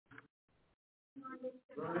And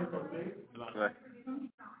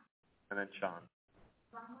then Sean.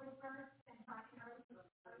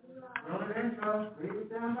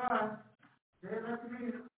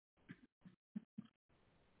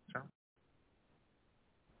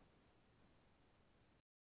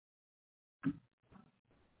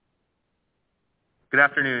 Good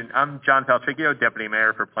afternoon. I'm John Paltricchio, Deputy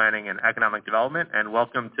Mayor for Planning and Economic Development, and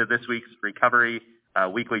welcome to this week's Recovery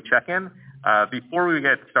Weekly Check-In. Before we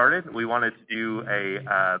get started, we wanted to do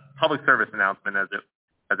a public service announcement, as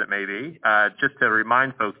it may be, just to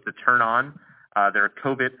remind folks to turn on their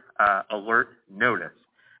COVID alert notice.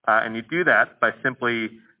 And you do that by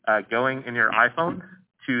simply going in your iPhone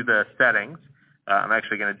to the settings. I'm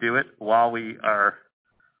actually going to do it while we are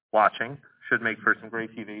watching. Should make for some great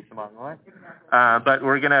TV along the way. But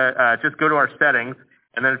we're going to just go to our settings,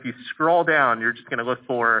 and then if you scroll down, you're just going to look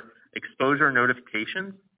for exposure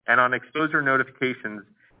notifications. And on exposure notifications,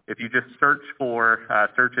 if you just search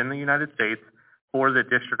in the United States for the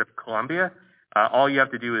District of Columbia, all you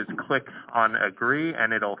have to do is click on agree,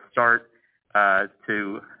 and it'll start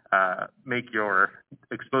to make your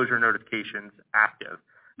exposure notifications active.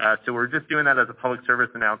 So we're just doing that as a public service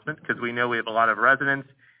announcement because we know we have a lot of residents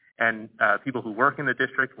and people who work in the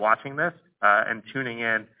district watching this and tuning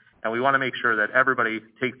in, and we want to make sure that everybody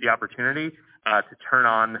takes the opportunity to turn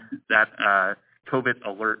on that COVID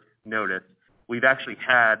alert notice. We've actually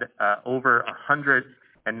had over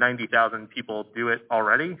 190,000 people do it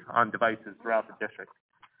already on devices throughout the district.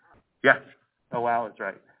 Yes. Oh, wow, is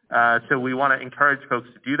right. So we want to encourage folks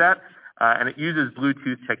to do that, and it uses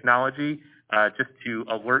Bluetooth technology just to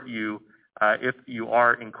alert you if you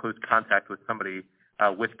are in close contact with somebody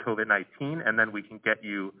with COVID-19, and then we can get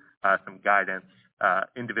you some guidance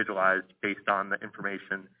individualized based on the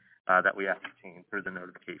information that we ascertain through the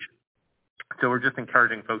notification. So we're just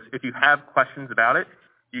encouraging folks, if you have questions about it,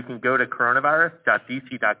 you can go to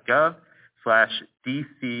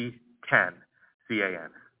coronavirus.dc.gov/DC10,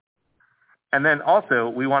 C-A-N. And then also,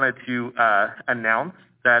 we wanted to announce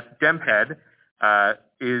that DEMPED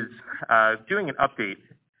is doing an update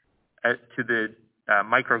to the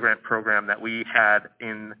microgrant program that we had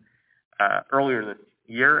in earlier this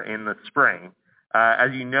year in the spring.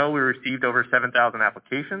 As you know, we received over 7,000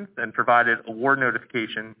 applications and provided award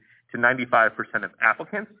notification to 95% of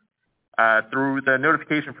applicants. Through the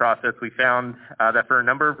notification process, we found that for a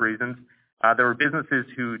number of reasons, there were businesses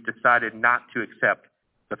who decided not to accept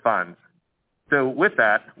the funds. So with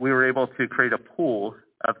that, we were able to create a pool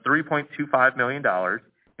of $3.25 million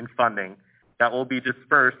in funding that will be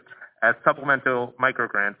dispersed as supplemental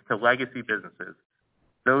microgrants to legacy businesses,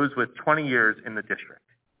 those with 20 years in the district.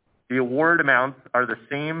 The award amounts are the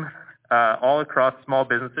same all across small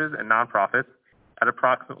businesses and nonprofits at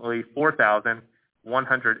approximately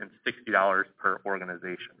 $4,160 per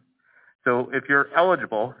organization. So if you're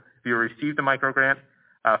eligible, if you received a microgrant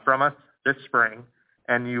from us this spring,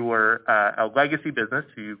 and you were a legacy business,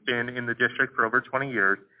 so you've been in the district for over 20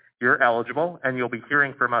 years, you're eligible, and you'll be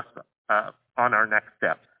hearing from us on our next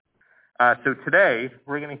steps. So today,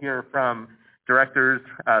 we're going to hear from Directors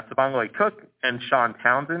Sabangaloy Cook and Sean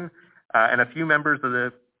Townsend, and a few members of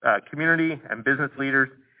the community and business leaders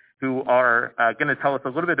who are going to tell us a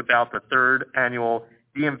little bit about the third annual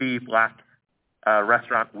DMV Black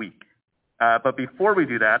Restaurant Week. But before we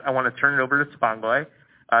do that, I want to turn it over to Sabangaloy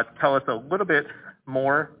to tell us a little bit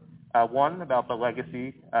more, one, about the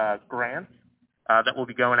legacy grants that will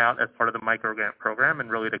be going out as part of the microgrant program,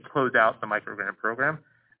 and really to close out the microgrant program,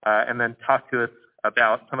 and then talk to us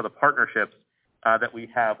about some of the partnerships that we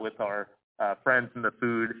have with our friends in the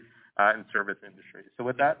food and service industry. So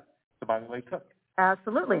with that, Sabangaloy Cook.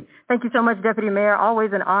 Absolutely. Thank you so much, Deputy Mayor.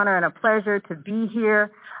 Always an honor and a pleasure to be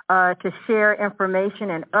here to share information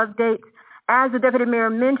and updates. As the Deputy Mayor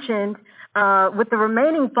mentioned, with the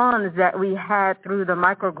remaining funds that we had through the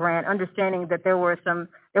microgrant, understanding that there were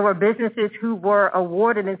businesses who were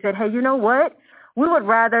awarded and said, hey, you know what? We would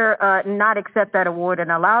rather not accept that award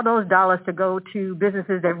and allow those dollars to go to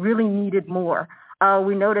businesses that really needed more.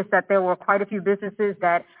 We noticed that there were quite a few businesses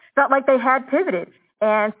that felt like they had pivoted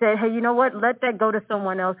and said, hey, you know what, let that go to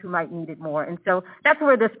someone else who might need it more. And so that's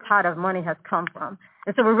where this pot of money has come from.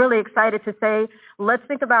 And so we're really excited to say, let's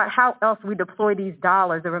think about how else we deploy these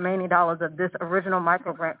dollars, the remaining dollars of this original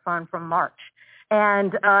microgrant fund from March.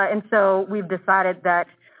 And so we've decided that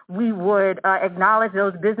we would acknowledge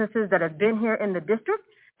those businesses that have been here in the district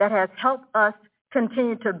that has helped us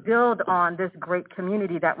continue to build on this great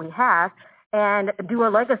community that we have, and do a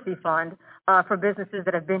legacy fund for businesses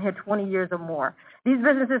that have been here 20 years or more. These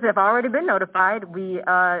businesses have already been notified. We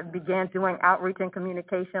began doing outreach and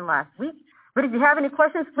communication last week. But if you have any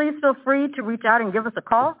questions, please feel free to reach out and give us a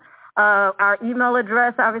call. Our email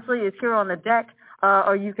address, obviously, is here on the deck,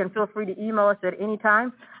 or you can feel free to email us at any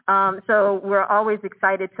time. So we're always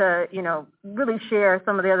excited to, really share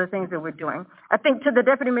some of the other things that we're doing. I think to the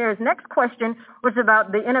Deputy Mayor's next question was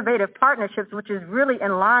about the innovative partnerships, which is really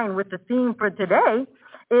in line with the theme for today,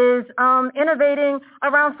 is innovating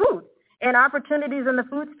around food and opportunities in the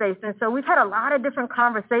food space. And so we've had a lot of different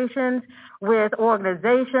conversations with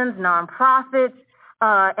organizations, nonprofits,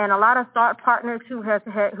 and a lot of thought partners who have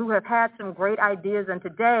had some great ideas. And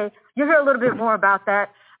today, you'll hear a little bit more about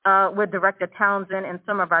that with Director Townsend and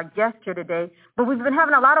some of our guests here today. But we've been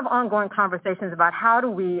having a lot of ongoing conversations about how do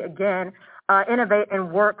we, again, innovate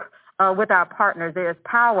and work with our partners. There's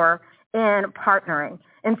power in partnering.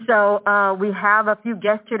 And so we have a few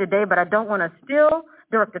guests here today, but I don't want to steal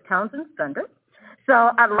Director Townsend's thunder.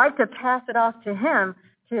 So I'd like to pass it off to him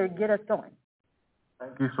to get us going.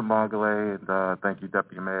 Thank you, Sumangalé, and thank you,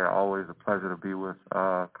 Deputy Mayor. Always a pleasure to be with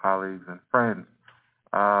colleagues and friends.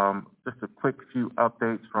 Just a quick few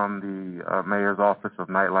updates from the Mayor's Office of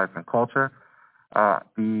Nightlife and Culture.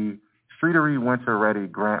 The Streetery Winter Ready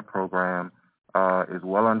grant program is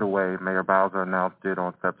well underway. Mayor Bowser announced it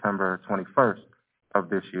on September 21st of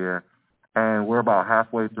this year, and we're about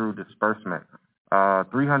halfway through disbursement.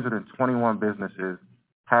 321 businesses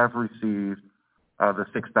have received the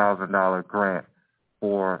 $6,000 grant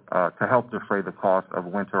to help defray the cost of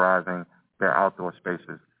winterizing their outdoor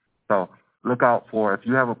spaces. So look out for, if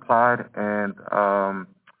you have applied and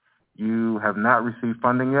you have not received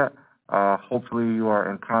funding yet, hopefully you are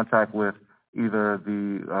in contact with either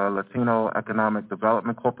the Latino Economic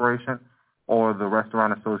Development Corporation or the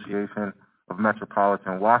Restaurant Association of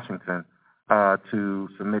Metropolitan Washington to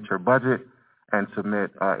submit your budget and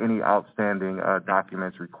submit any outstanding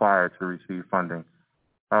documents required to receive funding.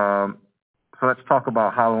 So let's talk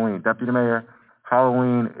about Halloween. Deputy Mayor,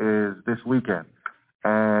 Halloween is this weekend.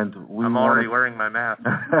 And I'm already wearing my mask.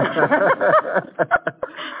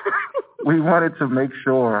 We wanted to make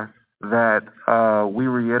sure that we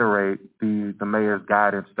reiterate the mayor's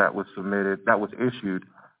guidance that was issued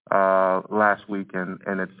last week,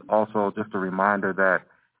 and it's also just a reminder that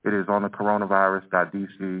it is on the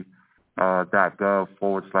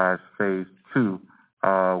coronavirus.dc.gov/phase2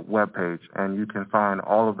 webpage, and you can find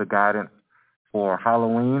all of the guidance for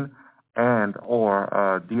Halloween and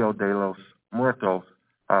or Dia de los Muertos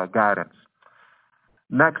guidance.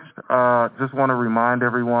 Next, just want to remind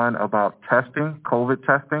everyone about testing, COVID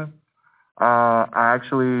testing. I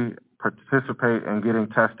actually participate in getting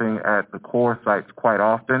testing at the core sites quite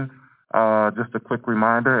often. Just a quick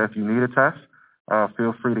reminder, if you need a test,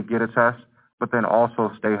 feel free to get a test, but then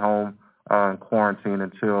also stay home and quarantine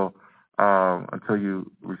until you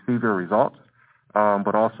receive your results.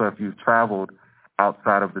 But also if you've traveled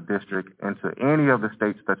outside of the district into any of the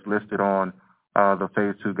states that's listed on the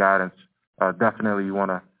Phase 2 guidance, definitely you want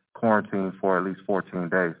to quarantine for at least 14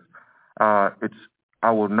 days. I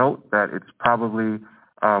will note that it's probably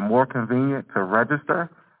more convenient to register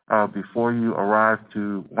before you arrive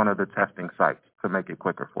to one of the testing sites to make it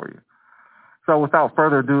quicker for you. So without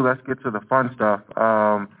further ado, let's get to the fun stuff.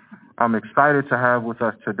 I'm excited to have with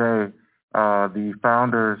us today the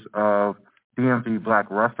founders of DMV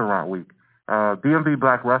Black Restaurant Week. DMV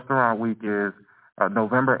Black Restaurant Week is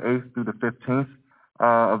November 8th through the 15th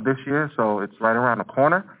of this year, so it's right around the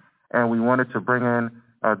corner. And we wanted to bring in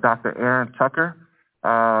Dr. Aaron Tucker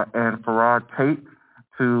and Farad Tate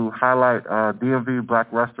to highlight DMV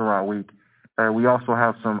Black Restaurant Week. And we also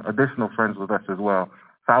have some additional friends with us as well.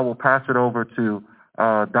 So I will pass it over to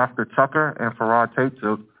Dr. Tucker and Farad Tate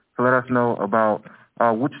to let us know about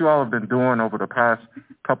what you all have been doing over the past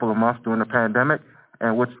couple of months during the pandemic,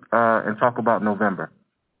 and talk about November.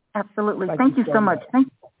 Absolutely. Thank you so much.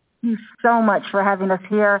 Thank you so much for having us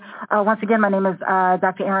here. Once again, my name is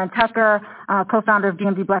Dr. Aaron Tucker, co-founder of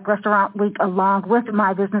DMV Black Restaurant Week, along with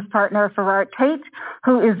my business partner, Farad Tate,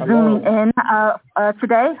 who is Zooming in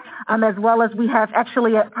today, as well as we have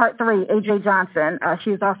actually at part 3, AJ Johnson.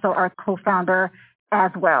 She is also our co-founder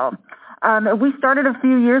as well. We started a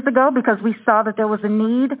few years ago because we saw that there was a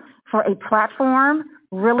need for a platform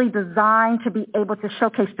really designed to be able to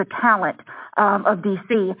showcase the talent of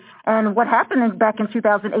DC. And what happened back in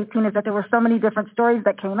 2018 is that there were so many different stories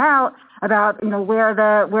that came out about, where are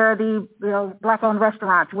the Black-owned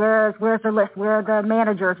restaurants, where's the list, where are the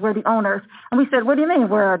managers, where are the owners? And we said, what do you mean,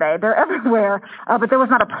 where are they? They're everywhere, but there was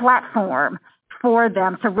not a platform for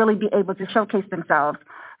them to really be able to showcase themselves.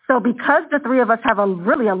 So because the three of us have a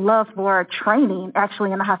love for training,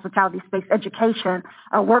 actually in the hospitality space, education,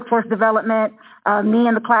 workforce development, me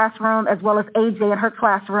in the classroom, as well as AJ in her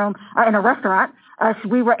classroom in a restaurant,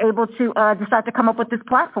 we were able to decide to come up with this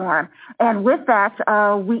platform. And with that,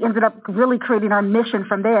 we ended up really creating our mission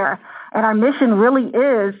from there. And our mission really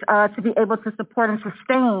is to be able to support and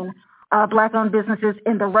sustain Black-owned businesses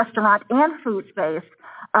in the restaurant and food space,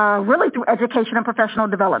 really through education and professional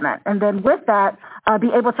development. And then with that, be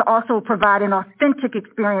able to also provide an authentic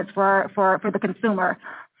experience for the consumer.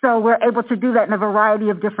 So we're able to do that in a variety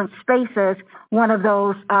of different spaces, one of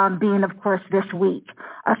those being, of course, this week.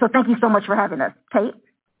 So thank you so much for having us. Kate?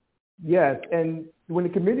 Yes, and when the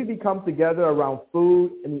community comes together around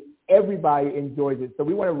food, I mean, everybody enjoys it. So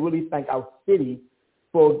we want to really thank our city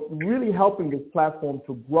for really helping this platform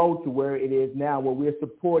to grow to where it is now, where we're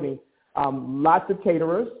supporting lots of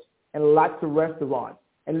caterers and lots of restaurants.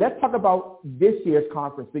 And let's talk about this year's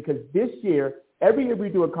conference, because this year, every year we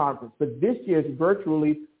do a conference, but this year is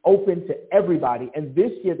virtually open to everybody. And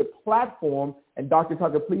this year, the platform, and Dr.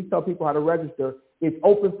 Tucker, please tell people how to register, is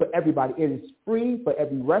open for everybody. It is free for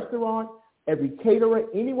every restaurant, every caterer,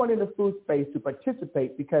 anyone in the food space to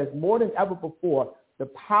participate, because more than ever before, the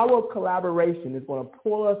power of collaboration is going to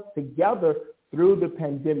pull us together through the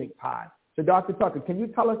pandemic time. So Dr. Tucker, can you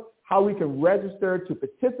tell us how we can register to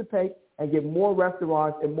participate and get more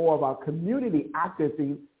restaurants and more of our community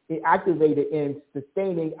activated in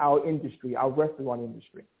sustaining our industry, our restaurant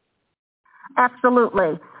industry?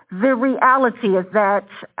 Absolutely. The reality is that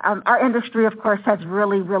our industry, of course, has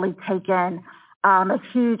really, really taken a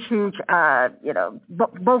huge,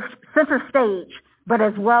 both center stage, but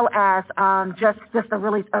as well as just a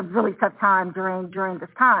really tough time during this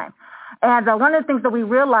time. And one of the things that we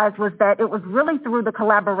realized was that it was really through the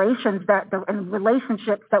collaborations and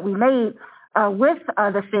relationships that we made with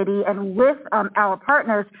the city and with our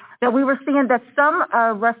partners that we were seeing that some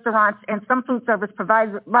restaurants and some food service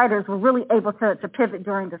providers were really able to pivot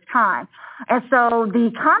during this time. And so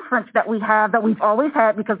the conference that we have, that we've always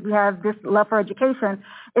had because we have this love for education,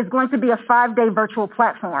 is going to be a 5-day virtual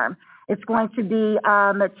platform. It's going to be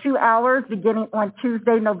 2 hours beginning on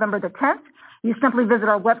Tuesday, November the 10th. You simply visit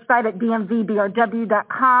our website at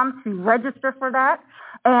dmvbrw.com to register for that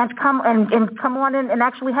and come on in and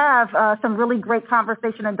actually have some really great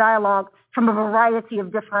conversation and dialogue from a variety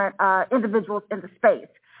of different individuals in the space.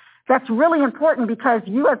 That's really important because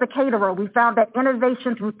you as a caterer, we found that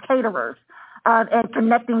innovation through caterers and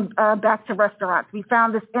connecting back to restaurants. We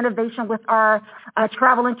found this innovation with our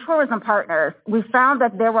travel and tourism partners. We found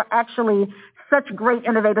that there were actually such great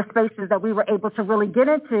innovative spaces that we were able to really get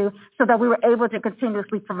into so that we were able to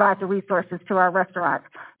continuously provide the resources to our restaurants.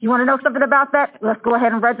 You want to know something about that? Let's go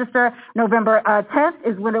ahead and register. November 10th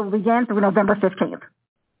is when it will begin through November 15th.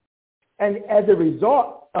 And as a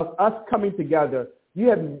result of us coming together, you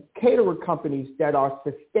have caterer companies that are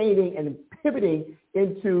sustaining and pivoting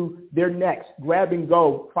into their next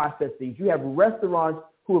grab-and-go processes. You have restaurants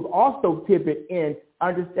who have also pivoted in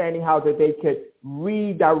understanding how that they could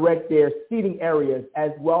redirect their seating areas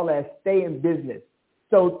as well as stay in business.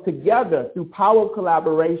 So together, through power of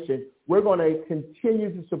collaboration, we're going to continue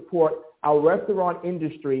to support our restaurant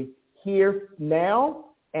industry here now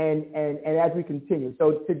and as we continue.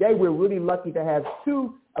 So today, we're really lucky to have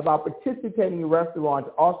 2 of our participating restaurants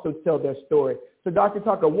also tell their story. So Dr.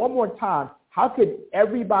 Tucker, one more time, how could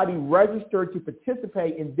everybody register to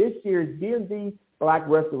participate in this year's DMV Black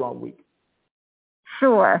Restaurant Week?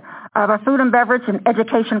 Sure. Our Food and Beverage and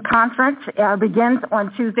Education Conference begins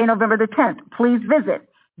on Tuesday, November the 10th. Please visit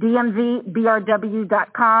dmvbrw.com.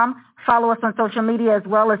 Follow us on social media as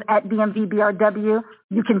well as at dmvbrw.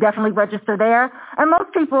 You can definitely register there. And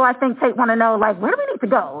most people, I think, want to know, where do we need to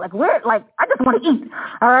go? I just want to eat.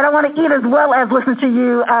 All right, I want to eat as well as listen to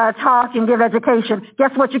you talk and give education.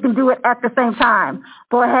 Guess what? You can do it at the same time.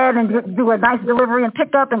 Go ahead and do a nice delivery and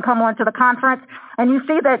pick up and come on to the conference. And you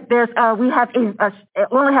see that we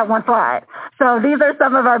only have one slide. So these are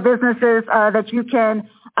some of our businesses that you can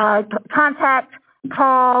contact,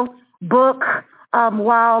 call, book,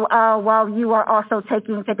 while you are also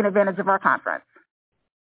taking advantage of our conference.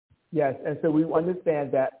 Yes, and so we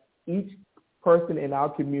understand that each person in our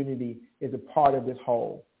community is a part of this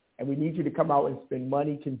whole, and we need you to come out and spend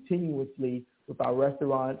money continuously with our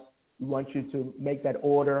restaurants. We want you to make that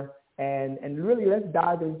order, and really let's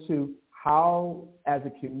dive into how, as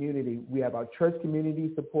a community, we have our church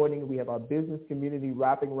community supporting, we have our business community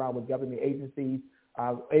wrapping around with government agencies,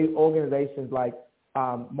 organizations like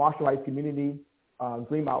Marshall Heights Community,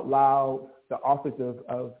 Dream Out Loud, the Office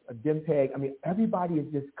of DMPEG. I mean, everybody is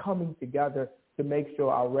just coming together to make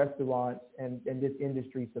sure our restaurants and this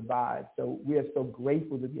industry survive. So we are so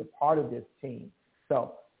grateful to be a part of this team.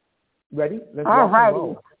 So, ready? Let's all right.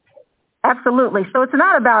 Absolutely. So it's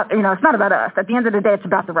not about, it's not about us. At the end of the day, it's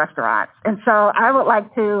about the restaurants. And so I would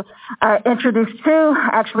like to introduce two,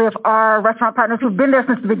 actually, of our restaurant partners who've been there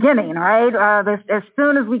since the beginning, right? As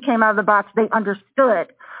soon as we came out of the box, they understood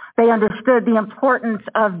the importance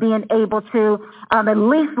of being able to at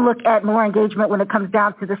least look at more engagement when it comes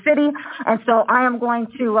down to the city. And so I am going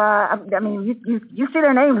to, you see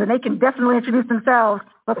their names, and they can definitely introduce themselves.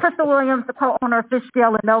 But Crystal Williams, the co-owner of Fish Scale,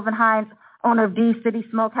 and Melvin Hines, owner of D City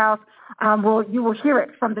Smokehouse, you will hear it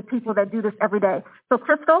from the people that do this every day. So,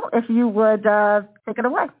 Crystal, if you would take it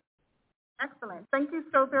away. Excellent. Thank you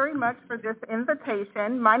so very much for this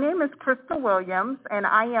invitation. My name is Crystal Williams, and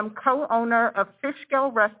I am co-owner of Fish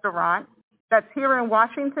Scale Restaurant that's here in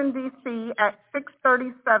Washington, D.C. at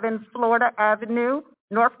 637 Florida Avenue,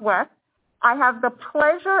 Northwest. I have the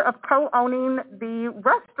pleasure of co-owning the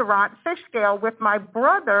restaurant Fish Scale with my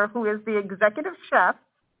brother, who is the executive chef,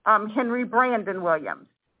 Henry Brandon Williams.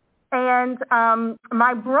 And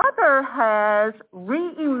my brother has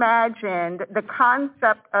reimagined the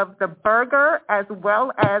concept of the burger as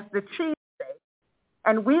well as the cheesesteak.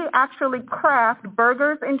 And we actually craft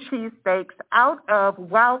burgers and cheesesteaks out of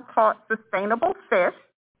wild-caught sustainable fish.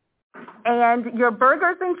 And your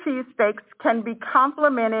burgers and cheesesteaks can be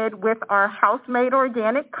complemented with our house-made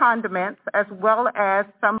organic condiments as well as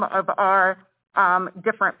some of our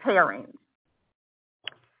different pairings.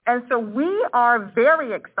 And so we are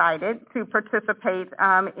very excited to participate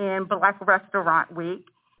in Black Restaurant Week.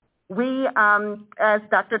 We, as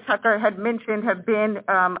Dr. Tucker had mentioned, have been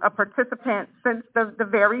a participant since the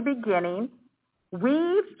very beginning.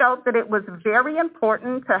 We felt that it was very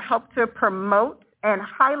important to help to promote and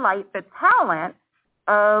highlight the talent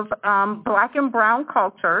of Black and brown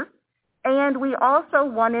cultures. And we also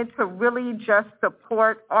wanted to really just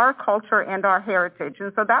support our culture and our heritage.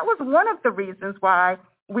 And so that was one of the reasons why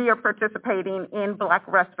we are participating in Black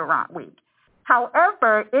Restaurant Week.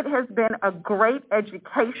 However, it has been a great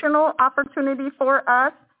educational opportunity for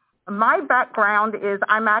us. My background is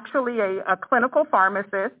I'm actually a clinical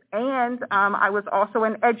pharmacist, and I was also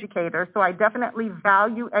an educator, so I definitely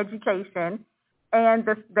value education. And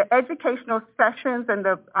the educational sessions and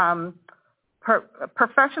the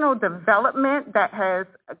professional development that has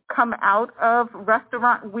come out of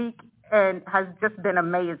Restaurant Week and has just been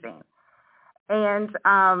amazing. And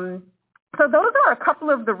so those are a couple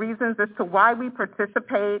of the reasons as to why we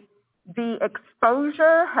participate. The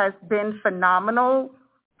exposure has been phenomenal.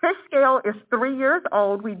 Fish Scale is 3 years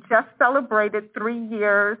old. We just celebrated 3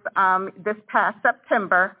 years this past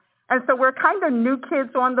September. And so we're kind of new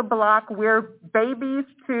kids on the block. We're babies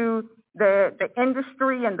to the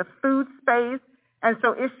industry and the food space. And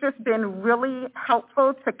so it's just been really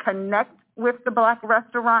helpful to connect with the Black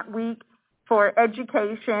Restaurant Week for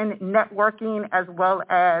education, networking, as well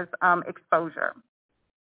as exposure.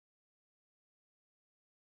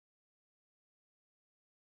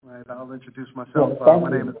 Right, I'll introduce myself. My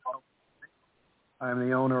name is I'm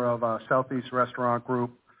the owner of Southeast Restaurant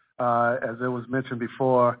Group. As it was mentioned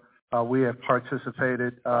before, we have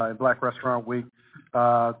participated in Black Restaurant Week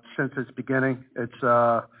since its beginning.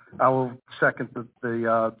 I will second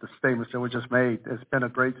the statements that were just made. It's been a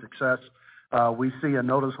great success. We see a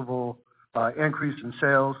noticeable increase in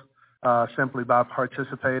sales simply by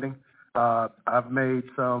participating. I've made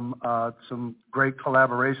some great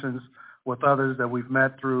collaborations with others that we've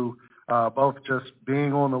met through both just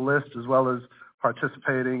being on the list as well as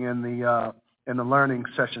participating in the learning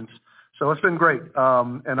sessions. So it's been great,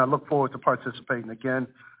 and I look forward to participating again.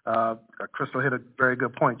 Crystal hit a very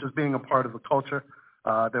good point. Just being a part of the culture,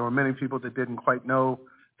 there were many people that didn't quite know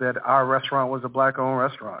that our restaurant was a Black-owned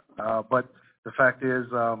restaurant, but the fact is,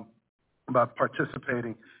 by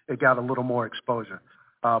participating, it got a little more exposure.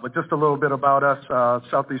 But just a little bit about us,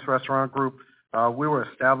 Southeast Restaurant Group. We were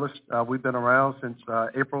established. We've been around since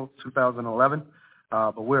April 2011,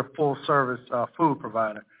 but we're a full-service food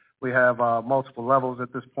provider. We have multiple levels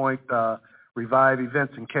at this point. Revive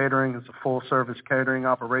Events and Catering is a full-service catering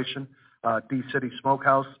operation. D City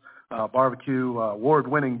Smokehouse,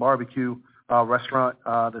 award-winning barbecue restaurant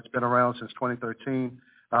that's been around since 2013,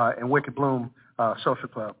 and Wicked Bloom Social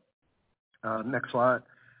Club. Next slide.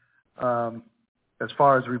 As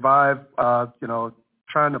far as Revive,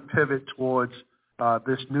 trying to pivot towards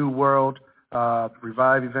this new world,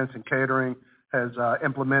 Revive Events and Catering has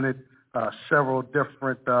implemented several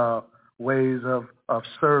different ways of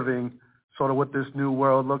serving sort of what this new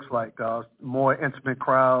world looks like. More intimate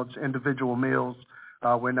crowds, individual meals.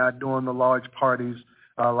 We're not doing the large parties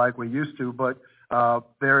like we used to, but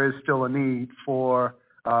there is still a need for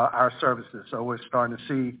our services. So we're starting to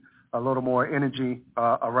see a little more energy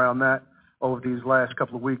around that. over these last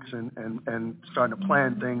couple of weeks and starting to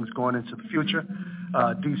plan things going into the future.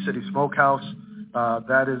 D-City Smokehouse,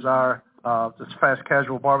 that is our this fast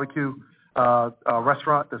casual barbecue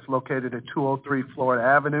restaurant that's located at 203 Florida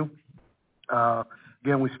Avenue.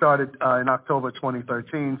 Again, we started in October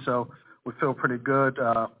 2013, so we feel pretty good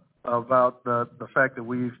about the fact that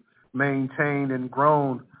we've maintained and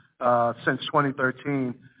grown since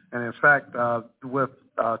 2013. And in fact, with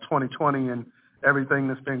 2020 and everything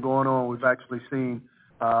that's been going on, we've actually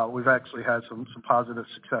had some positive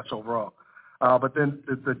success overall. But then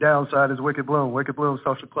the downside is Wicked Bloom. Wicked Bloom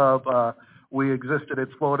Social Club, we existed at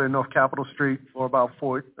Florida and North Capitol Street for about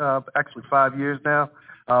 5 years now.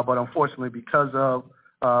 But unfortunately, because of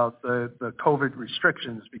the COVID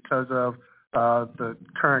restrictions, because of the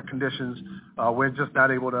current conditions, we're just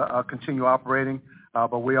not able to continue operating.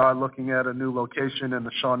 But we are looking at a new location in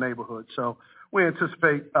the Shaw neighborhood. So we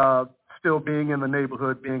anticipate still being in the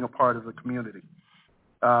neighborhood, being a part of the community.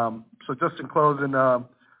 So just in closing,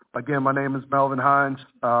 again, my name is Melvin Hines.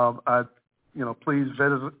 Please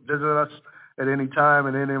visit us at any time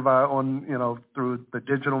and any of our through the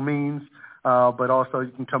digital means. But also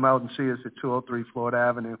you can come out and see us at 203 Florida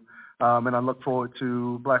Avenue. And I look forward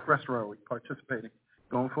to Black Restaurant Week participating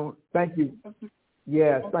going forward. Thank you.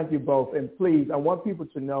 Yes, thank you both. And please, I want people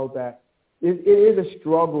to know that it is a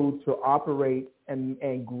struggle to operate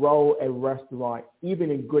and grow a restaurant,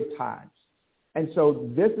 even in good times. And so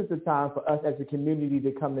this is the time for us as a community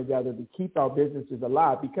to come together to keep our businesses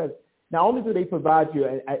alive, because not only do they provide you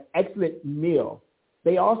an excellent meal,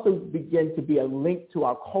 they also begin to be a link to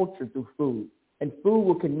our culture through food. And food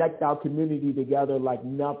will connect our community together like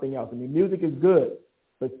nothing else. I mean, music is good,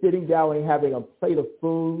 but sitting down and having a plate of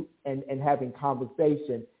food and having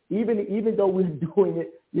conversation, even though we're doing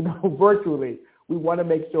it, virtually, we want to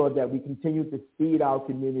make sure that we continue to feed our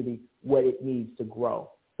community what it needs to grow.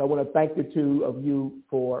 So I want to thank the two of you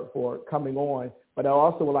for coming on, but I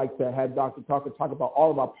also would like to have Dr. Tucker talk about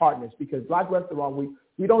all of our partners, because Black Restaurant Week,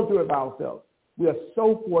 we don't do it by ourselves. We are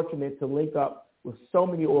so fortunate to link up with so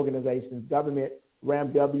many organizations, government,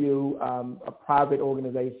 RAMW, private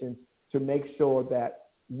organizations, to make sure that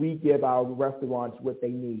we give our restaurants what they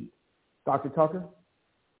need. Dr. Tucker?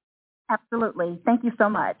 Absolutely. Thank you so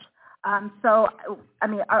much. Our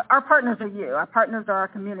partners are you. Our partners are our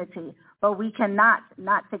community, but we cannot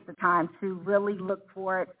not take the time to really look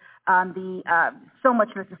for it. So much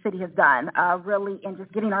that the city has done, really, in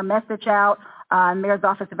just getting our message out. Mayor's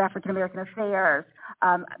Office of African American Affairs,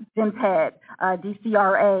 DMPED,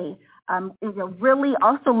 DCRA, really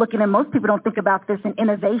also looking, and most people don't think about this in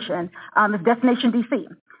innovation, is Destination DC.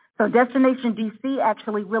 So Destination DC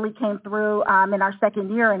actually really came through in our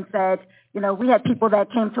second year and said, we had people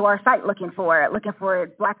that came to our site looking for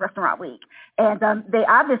it, Black Restaurant Week. And they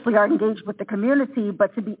obviously are engaged with the community,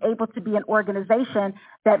 but to be able to be an organization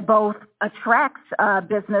that both attracts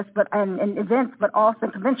business and events, but also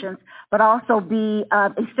conventions, but also be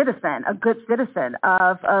a citizen, a good citizen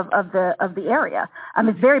of the area.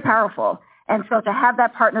 It's very powerful. And so to have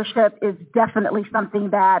that partnership is definitely something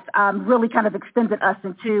that really kind of extended us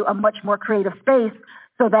into a much more creative space,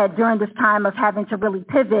 so that during this time of having to really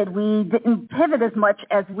pivot, we didn't pivot as much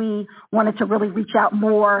as we wanted to really reach out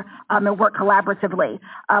more and work collaboratively.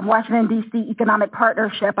 Washington, D.C. Economic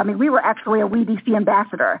Partnership, we were actually a We D.C.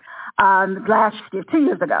 ambassador last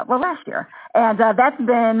year. And that's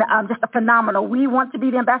been just a phenomenal. We want to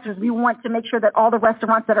be the ambassadors. We want to make sure that all the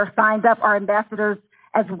restaurants that are signed up are ambassadors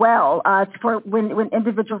as well, for when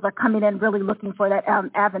individuals are coming in really looking for that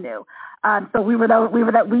avenue. So we were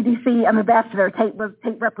that WeDC ambassador. Tate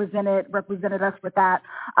represented us with that.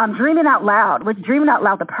 Dreaming Out Loud,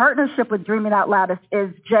 the partnership with Dreaming Out Loud is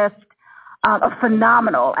just a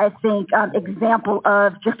phenomenal, I think, example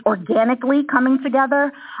of just organically coming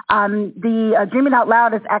together. The Dreaming Out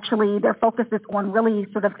Loud is actually, their focus is on really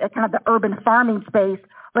sort of kind of the urban farming space,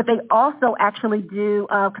 but they also actually do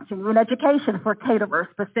continuing education for caterers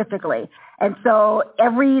specifically. And so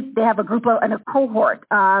they have a group and a cohort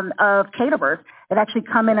of caterers that actually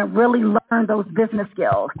come in and really learn those business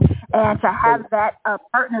skills. And to have that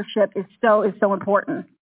partnership is so important.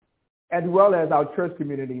 As well as our church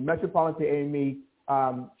community, Metropolitan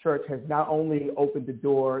AME Church has not only opened the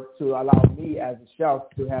door to allow me as a chef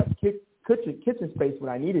to have kitchen space when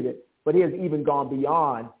I needed it, but he has even gone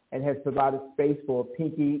beyond and has provided space for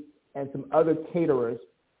Pinky and some other caterers,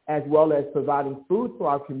 as well as providing food for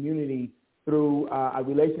our community through a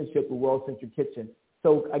relationship with World Central Kitchen.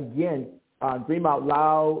 So again, Dream Out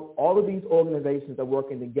Loud, all of these organizations are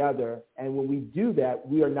working together, and when we do that,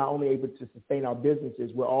 we are not only able to sustain our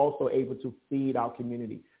businesses, we're also able to feed our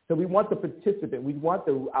community. So we want the participant, we want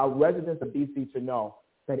our residents of DC to know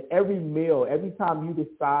that every meal, every time you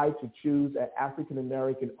decide to choose an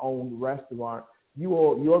African-American-owned restaurant,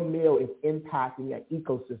 your meal is impacting an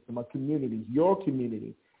ecosystem, a community, your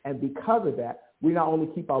community. And because of that, we not only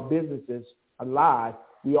keep our businesses alive,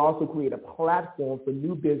 we also create a platform for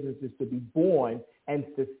new businesses to be born and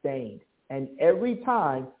sustained. And every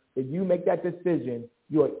time that you make that decision,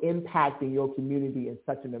 you are impacting your community in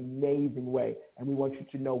such an amazing way. And we want you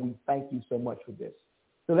to know we thank you so much for this.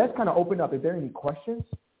 So let's kind of open up. Is there any questions?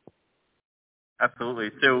 Absolutely.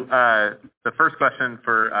 So the first question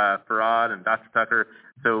for Farhad and Dr. Tucker.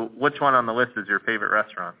 So which one on the list is your favorite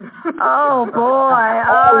restaurant? Oh, boy.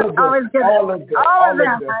 All of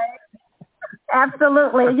them.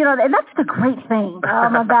 Absolutely. You know, and that's the great thing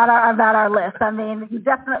about our list. I mean, you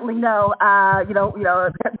definitely know,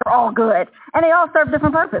 they're all good. And they all serve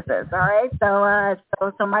different purposes, all right?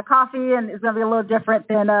 So my coffee is going to be a little different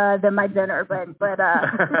than my dinner, but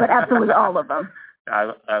absolutely all of them.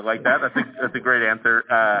 I like that. That's a great answer.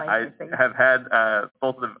 I have had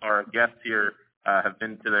both of our guests here have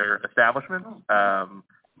been to their establishments.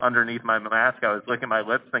 Underneath my mask, I was licking my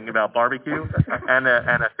lips thinking about barbecue and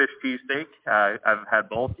a fish cheesesteak. I've had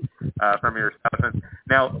both from your establishment.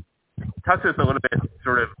 Now, talk to us a little bit,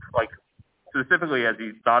 sort of like specifically as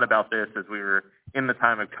you thought about this as we were in the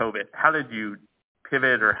time of COVID. How did you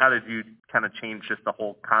pivot, or how did you kind of change just the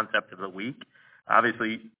whole concept of the week?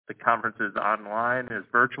 Obviously, the conference is online, is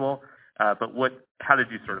virtual, but how did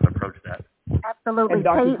you sort of approach that? Absolutely. Kate,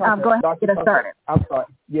 go ahead and get us started. I'm sorry.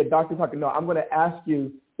 Yeah, Dr. Tucker, no, I'm going to ask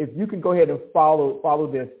you if you can go ahead and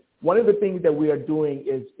follow this. One of the things that we are doing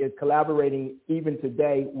is collaborating even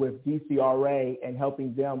today with DCRA and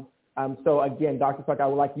helping them. So again, Dr. Tucker, I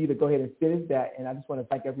would like you to go ahead and finish that, and I just want to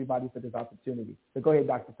thank everybody for this opportunity. So go ahead,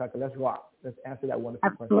 Dr. Tucker. Let's rock. Let's answer that wonderful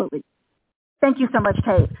question. Absolutely. Thank you so much,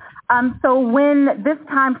 Kate. So when this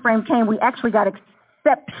time frame came, we actually got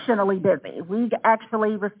exceptionally busy. We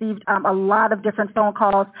actually received a lot of different phone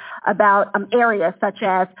calls about areas such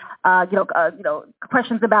as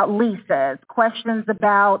questions about leases, questions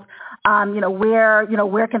about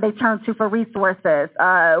where can they turn to for resources.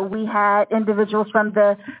 We had individuals from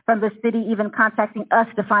the city even contacting us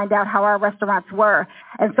to find out how our restaurants were,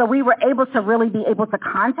 and so we were able to really be able to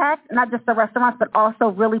contact not just the restaurants but also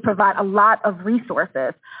really provide a lot of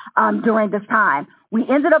resources during this time. We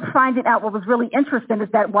ended up finding out what was really interesting is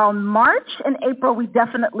that while March and April we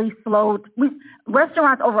definitely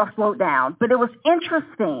restaurants overall slowed down, but it was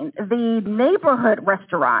interesting. The neighborhood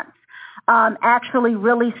restaurants actually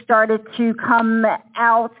really started to come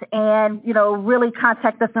out and, really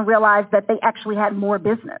contact us and realize that they actually had more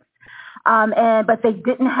business. But they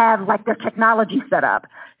didn't have like their technology set up.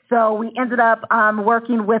 So we ended up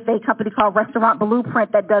working with a company called Restaurant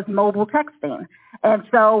Blueprint that does mobile texting. And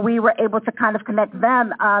so we were able to kind of connect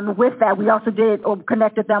them with that. We also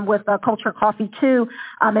connected them with Culture Coffee too,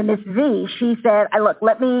 and Miss V. She said,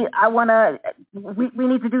 we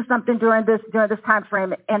need to do something during this time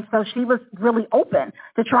frame. And so she was really open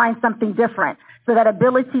to trying something different. So that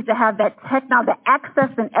ability to have that the access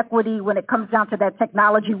and equity when it comes down to that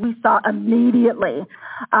technology, we saw immediately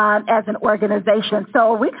as an organization.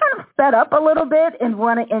 So we kind of sped up a little bit in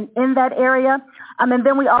that area. And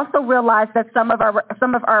then we also realized that some of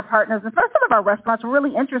our partners and some of our restaurants were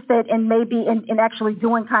really interested in maybe in actually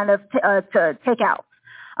doing kind of takeout.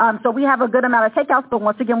 So we have a good amount of takeouts, but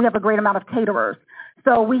once again, we have a great amount of caterers.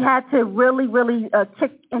 So we had to really, really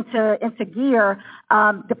kick into gear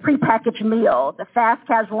the prepackaged meal, the fast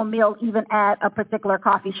casual meal, even at a particular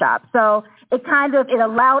coffee shop. So it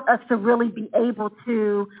allowed us to really be able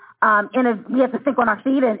to we had to think on our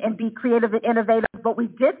feet and be creative and innovative, but we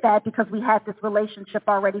did that because we had this relationship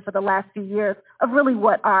already for the last few years of really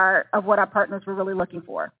what our partners were really looking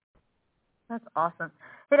for. That's awesome.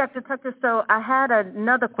 Hey, Dr. Tucker, so I had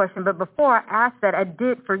another question, but before I asked that, I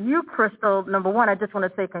did, for you, Crystal, number one, I just want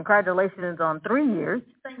to say congratulations on 3 years.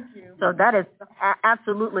 Thank you. So that is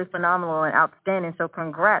absolutely phenomenal and outstanding, so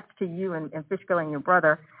congrats to you and Fishkill and your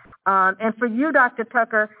brother. And for you, Dr.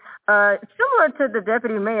 Tucker, similar to the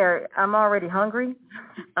deputy mayor, I'm already hungry.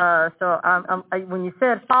 When you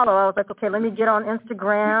said follow, I was like, okay, let me get on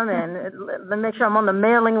Instagram and let me make sure I'm on the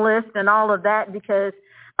mailing list and all of that, because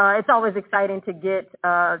it's always exciting to get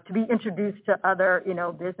to be introduced to other,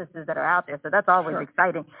 businesses that are out there. So that's always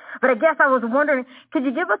exciting. But I guess I was wondering, could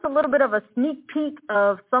you give us a little bit of a sneak peek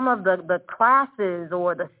of some of the classes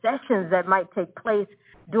or the sessions that might take place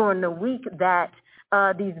during the week that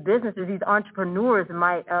these businesses, these entrepreneurs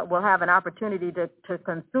will have an opportunity to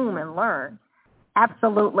consume and learn?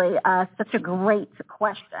 Absolutely. Such a great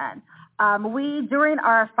question. During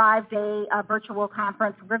our 5-day virtual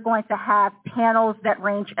conference, we're going to have panels that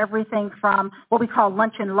range everything from what we call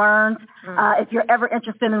lunch and learns. If you're ever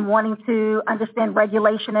interested in wanting to understand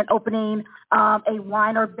regulation and opening a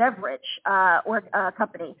wine or beverage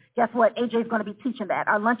company, guess what? AJ is going to be teaching that.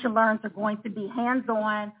 Our lunch and learns are going to be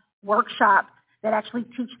hands-on workshops that actually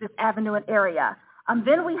teach this avenue and area.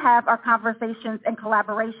 Then we have our conversations and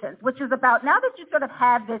collaborations, which is about now that you sort of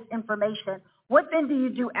have this information, what then do you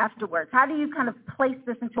do afterwards? How do you kind of place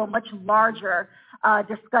this into a much larger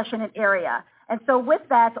discussion and area? And so with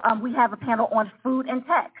that, we have a panel on food and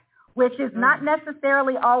tech, which is not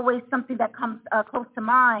necessarily always something that comes close to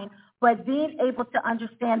mind, but being able to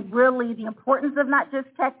understand really the importance of not just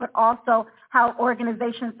tech, but also how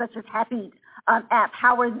organizations such as Happy Eat app,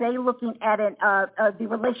 how are they looking at it, the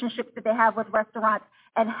relationships that they have with restaurants,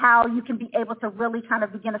 and how you can be able to really kind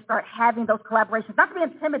of begin to start having those collaborations, not to be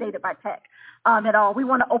intimidated by tech at all. We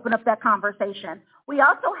want to open up that conversation. We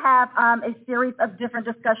also have a series of different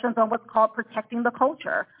discussions on what's called protecting the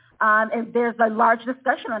culture. And there's a large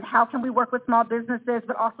discussion on how can we work with small businesses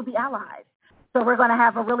but also be allies. So we're going to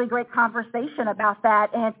have a really great conversation about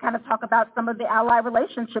that and kind of talk about some of the ally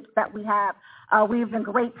relationships that we have. We've been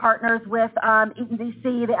great partners with Eaton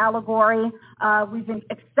DC, the Allegory. We've been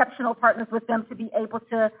exceptional partners with them to be able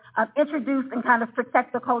to introduce and kind of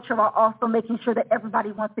protect the culture while also making sure that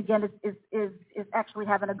everybody, once again, is actually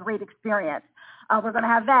having a great experience. We're going to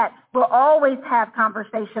have that. We'll always have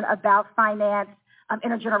conversation about finance,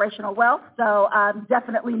 intergenerational wealth. So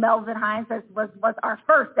definitely Melvin Hines was our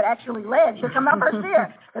first that actually led. He'll come out first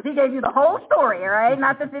year because he gave you the whole story, right?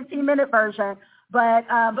 Not the 15-minute version, but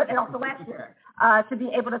and also last year to be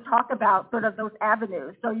able to talk about sort of those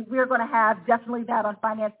avenues. So we're going to have definitely that on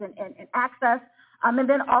finance and access. And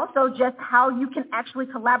then also just how you can actually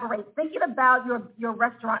collaborate, thinking about your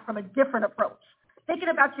restaurant from a different approach, thinking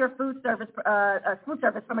about your food service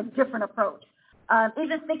from a different approach.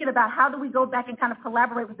 Even thinking about how do we go back and kind of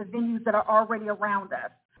collaborate with the venues that are already around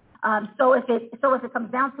us. So if it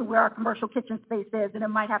comes down to where our commercial kitchen space is, then it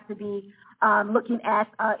might have to be looking at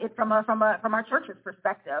it from our church's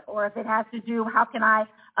perspective, or if it has to do how can I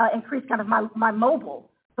increase kind of my mobile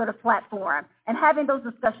sort of platform, and having those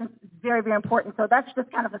discussions is very, very important. So that's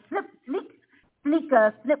just kind of a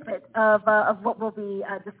snippet of what we'll be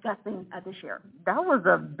discussing this year. That was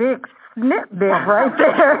a big snippet right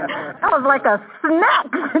there. That was like a snack.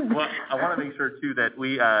 Well, I want to make sure, too, that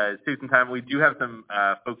we save some time. We do have some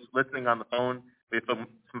folks listening on the phone. We have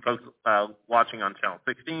some folks watching on Channel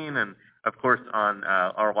 16 and, of course, on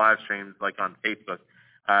our live streams like on Facebook.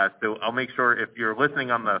 So I'll make sure if you're listening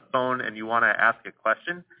on the phone and you want to ask a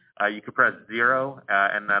question, you can press 0,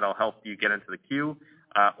 and that'll help you get into the queue.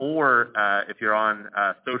 Or if you're on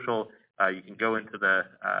social, you can go into the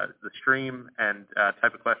stream and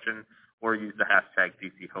type a question or use the hashtag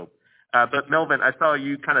DCHope. But Melvin, I saw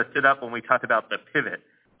you kind of stood up when we talked about the pivot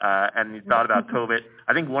and you thought about COVID.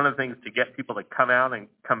 I think one of the things to get people to come out and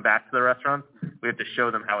come back to the restaurants, we have to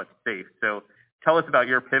show them how it's safe. So tell us about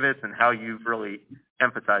your pivots and how you've really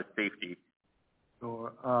emphasized safety.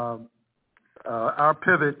 Sure. Our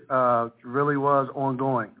pivot really was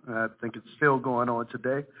ongoing. I think it's still going on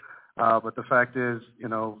today. But the fact is,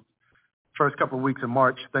 first couple of weeks in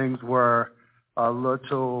March, things were a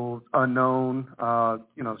little unknown,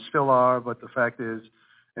 still are. But the fact is,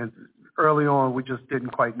 and early on, we just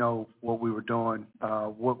didn't quite know what we were doing,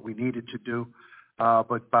 what we needed to do.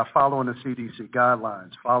 But by following the CDC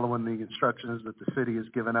guidelines, following the instructions that the city has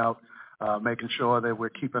given out, making sure that we're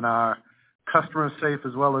keeping our customers safe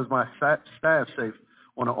as well as my staff safe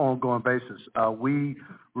on an ongoing basis. We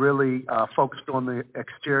really focused on the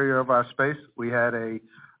exterior of our space. We had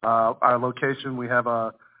our location. We have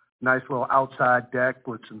a nice little outside deck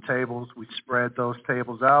with some tables. We spread those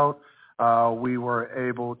tables out. We were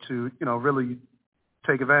able to, really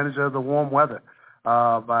take advantage of the warm weather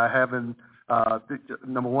by having,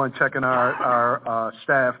 number one, checking our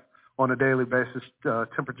staff on a daily basis,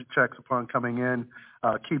 temperature checks upon coming in,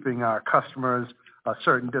 keeping our customers a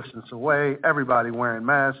certain distance away, everybody wearing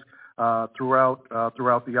masks throughout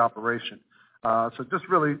the operation. So just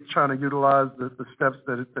really trying to utilize the steps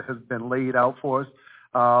that has been laid out for us,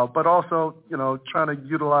 but also, trying to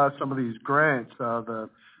utilize some of these grants. The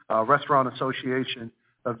Restaurant Association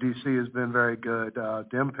of D.C. has been very good.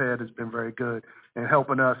 DMPED has been very good in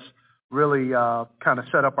helping us really kind of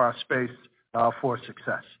set up our space for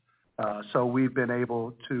success. So we've been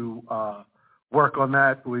able to work on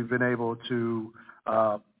that. We've been able to,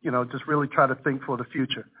 just really try to think for the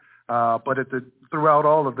future. But throughout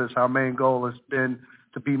all of this, our main goal has been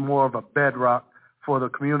to be more of a bedrock for the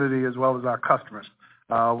community as well as our customers.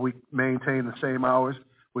 We maintain the same hours.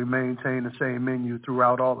 we maintain the same menu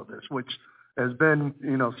throughout all of this, which has been,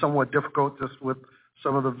 somewhat difficult just with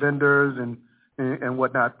some of the vendors and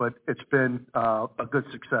whatnot, but it's been a good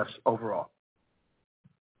success overall.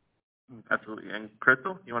 Absolutely. And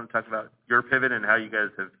Crystal, you want to talk about your pivot and how you guys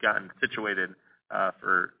have gotten situated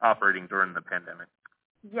for operating during the pandemic?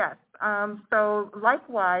 Yes. So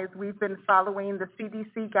likewise, we've been following the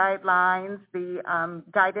CDC guidelines, the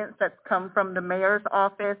guidance that's come from the mayor's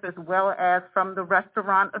office as well as from the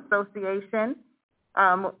Restaurant Association.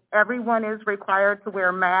 Everyone is required to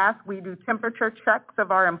wear masks. We do temperature checks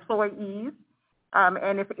of our employees.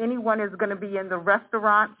 And if anyone is going to be in the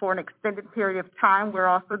restaurant for an extended period of time, we're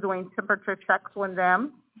also doing temperature checks on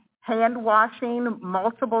them. Hand washing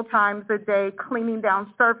multiple times a day, cleaning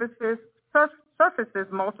down surfaces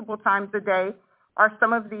multiple times a day are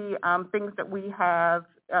some of the things that we have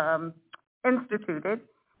instituted.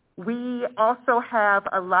 We also have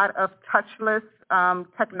a lot of touchless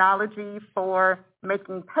technology for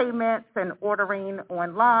making payments and ordering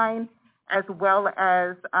online, as well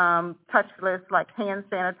as touchless like hand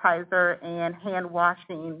sanitizer and hand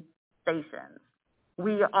washing stations.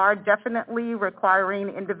 We are definitely requiring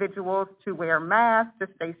individuals to wear masks, to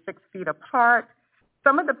stay 6 feet apart.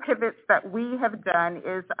 Some of the pivots that we have done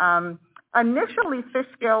is initially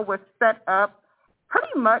Fishkill was set up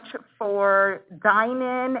pretty much for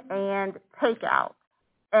dine-in and takeout,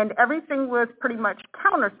 and everything was pretty much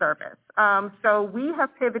counter service. So we have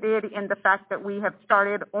pivoted in the fact that we have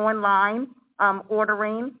started online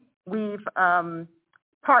ordering. We've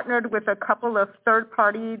partnered with a couple of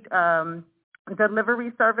third-party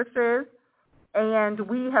delivery services. And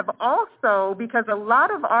we have also, because a lot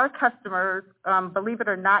of our customers, believe it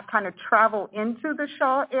or not, kind of travel into the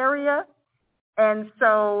Shaw area. And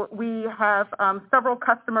so we have several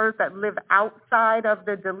customers that live outside of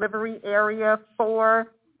the delivery area for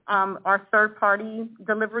our third-party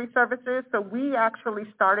delivery services. So we actually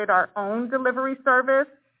started our own delivery service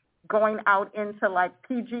going out into like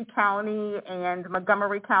PG County and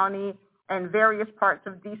Montgomery County and various parts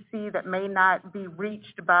of D.C. that may not be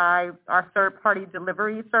reached by our third-party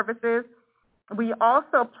delivery services. We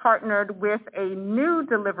also partnered with a new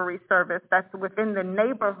delivery service that's within the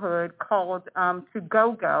neighborhood called To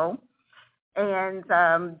Go Go, and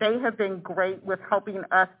they have been great with helping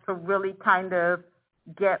us to really kind of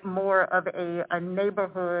get more of a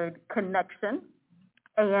neighborhood connection.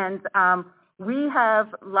 And we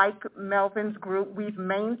have, like Melvin's group, we've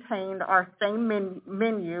maintained our same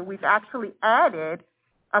menu. We've actually added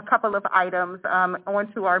a couple of items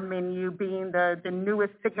onto our menu, being the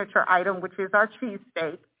newest signature item, which is our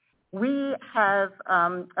cheesesteak. We have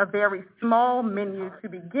a very small menu to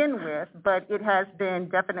begin with, but it has been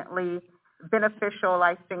definitely beneficial,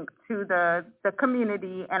 I think, to the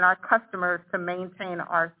community and our customers to maintain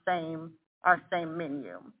our same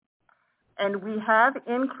menu. And we have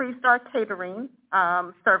increased our catering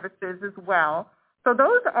services as well. So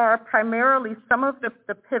those are primarily some of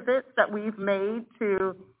the pivots that we've made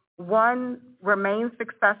to, one, remain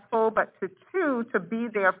successful, but to two, to be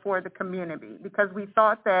there for the community, because we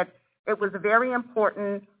thought that it was very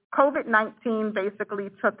important. COVID-19 basically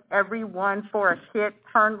took everyone for a hit,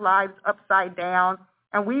 turned lives upside down,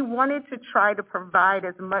 and we wanted to try to provide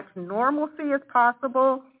as much normalcy as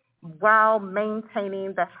possible while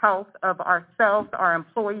maintaining the health of ourselves, our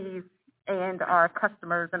employees, and our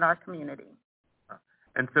customers in our community.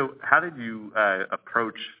 And so how did you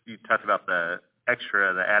approach, you talked about the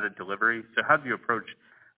added delivery, so how did you approach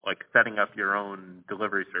like setting up your own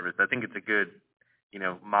delivery service? I think it's a good,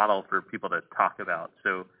 model for people to talk about.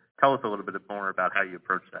 So tell us a little bit more about how you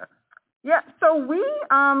approach that. Yeah, so we,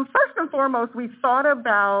 first and foremost, we thought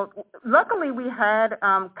about, luckily we had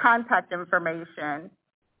contact information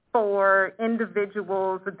for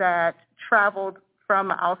individuals that traveled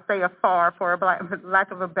from, I'll say, afar, for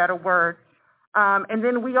lack of a better word. And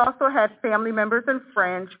then we also had family members and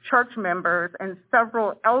friends, church members, and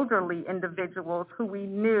several elderly individuals who we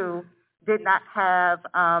knew did not have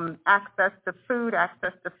access to food,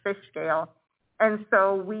 access to fish scale. And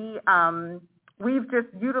so we've just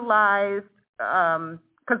utilized,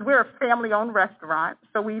 because we're a family-owned restaurant,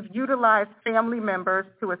 so we've utilized family members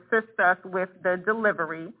to assist us with the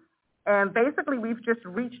delivery. And basically, we've just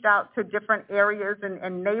reached out to different areas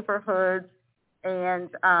and neighborhoods, and,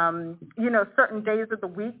 certain days of the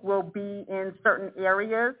week will be in certain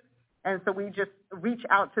areas. And so we just reach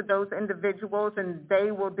out to those individuals, and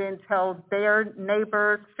they will then tell their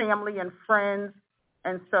neighbors, family, and friends.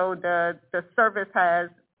 And so the service has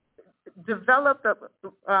developed,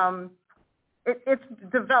 it's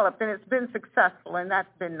developed, and it's been successful, and that's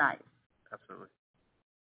been nice. Absolutely.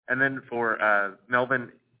 And then for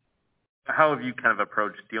Melvin, how have you kind of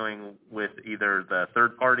approached dealing with either the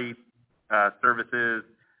third-party services,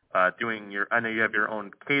 I know you have your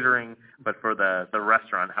own catering, but for the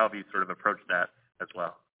restaurant, how have you sort of approached that as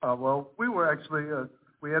well? Well, we were actually,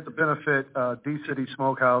 we had the benefit, D-City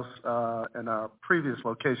Smokehouse, in our previous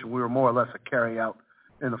location. We were more or less a carry-out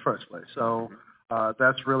in the first place. So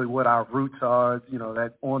that's really what our roots are,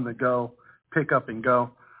 that on-the-go, pick up and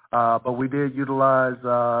go. But we did utilize,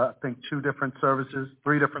 I think, three different services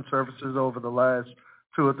over the last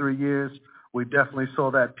 2 or 3 years. We definitely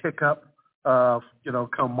saw that pick up,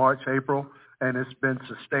 come March, April, and it's been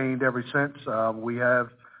sustained ever since. We have,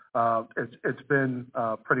 it's been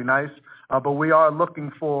pretty nice, but we are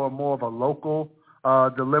looking for more of a local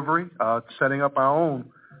delivery, setting up our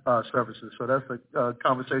own services. So that's a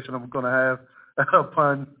conversation I'm going to have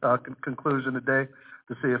upon conclusion today,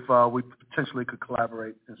 to see if we potentially could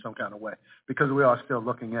collaborate in some kind of way, because we are still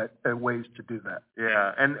looking at ways to do that.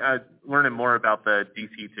 Yeah, and learning more about the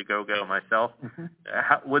DC To Go myself,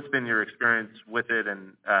 what's been your experience with it,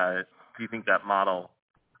 and do you think that model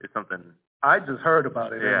is something? I just heard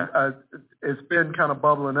about it. Yeah. And, it's been kind of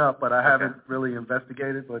bubbling up, but I haven't really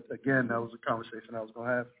investigated. But again, that was a conversation I was going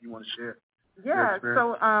to have. If you want to share. Yeah.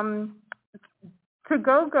 So To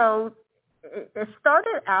Go, it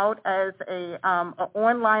started out as an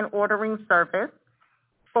online ordering service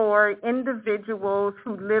for individuals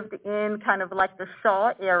who lived in kind of like the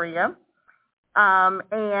Shaw area.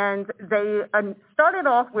 And they started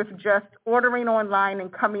off with just ordering online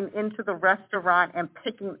and coming into the restaurant and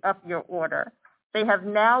picking up your order. They have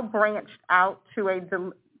now branched out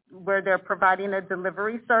to where they're providing a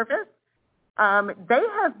delivery service. They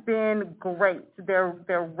have been great.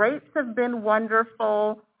 Their rates have been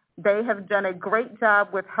wonderful. They have done a great job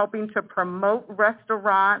with helping to promote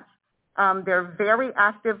restaurants. They're very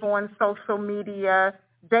active on social media.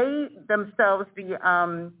 They themselves,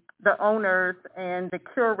 the owners and the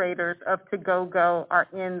curators of To Go are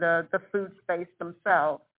in the food space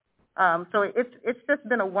themselves. So it's just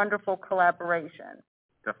been a wonderful collaboration.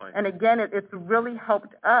 Definitely. And again, it's really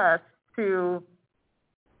helped us to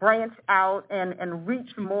branch out and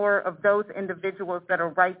reach more of those individuals that are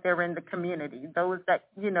right there in the community, those that,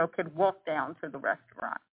 could walk down to the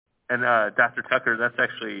restaurant. And Dr. Tucker, that's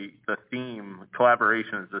actually the theme,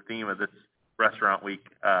 collaboration is the theme of this restaurant week,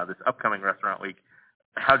 this upcoming restaurant week.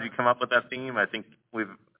 How did you come up with that theme? I think we've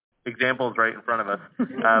examples right in front of us,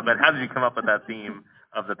 but how did you come up with that theme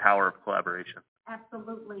of the power of collaboration?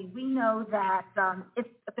 Absolutely. We know that it's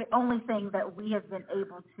the only thing that we have been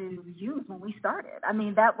able to use when we started. I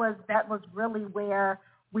mean, that was really where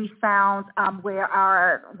we found where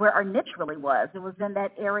our niche really was. It was in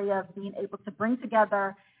that area of being able to bring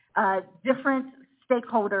together different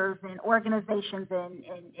stakeholders and organizations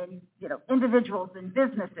and individuals and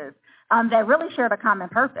businesses that really shared a common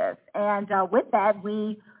purpose. And with that,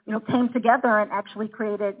 we came together and actually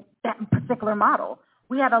created that particular model.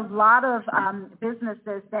 We had a lot of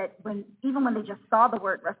businesses that even when they just saw the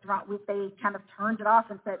word restaurant, they kind of turned it off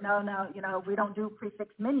and said, no, we don't do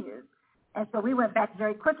prefix menus. And so we went back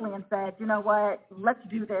very quickly and said, you know what, let's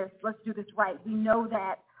do this right. We know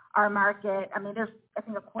that our market, there's, I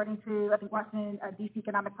think according to, Washington, D.C.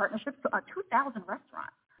 Economic Partnership, 2,000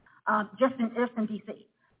 restaurants just in D.C.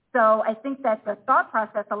 So I think that the thought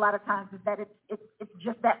process a lot of times is that it's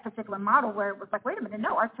just that particular model where it was like, wait a minute,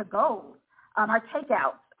 no, our to-go, our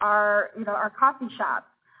takeouts, our coffee shops.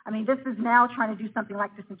 This is now trying to do something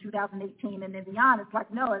like this in 2018 and then beyond. It's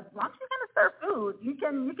like, no, as long as you're going to serve food, you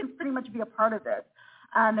can pretty much be a part of this,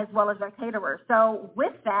 as well as our caterers. So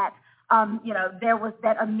with that, there was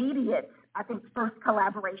that immediate, I think, first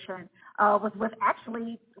collaboration was with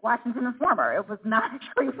actually Washington Informer. It was not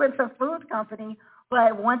actually with a food company,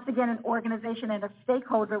 but once again, an organization and a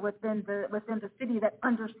stakeholder within the city that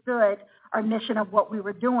understood our mission of what we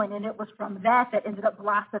were doing, and it was from that ended up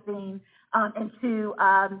blossoming into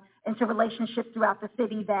relationships throughout the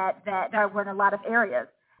city that were in a lot of areas.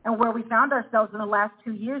 And where we found ourselves in the last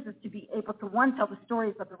 2 years is to be able to, one, tell the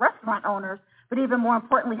stories of the restaurant owners, but even more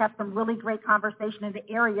importantly, have some really great conversation in the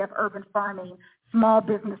area of urban farming, small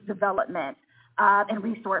business development, and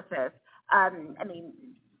resources.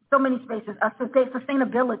 So many spaces,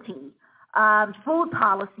 sustainability, food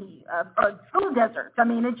policy, food deserts.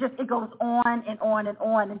 It goes on and on and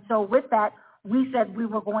on. And so with that, we said we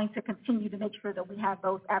were going to continue to make sure that we have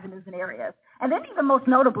those avenues and areas. And then even most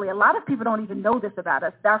notably, a lot of people don't even know this about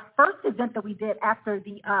us. Our first event that we did after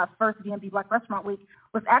the first DMV Black Restaurant Week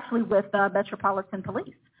was actually with Metropolitan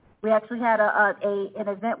Police. We actually had an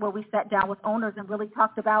event where we sat down with owners and really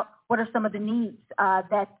talked about what are some of the needs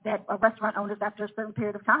that restaurant owners after a certain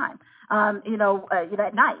period of time,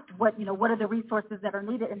 at night. What are the resources that are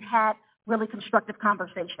needed, and had really constructive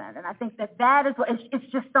conversation. And I think that is what, it's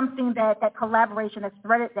just something that collaboration has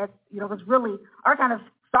threaded that, was really our kind of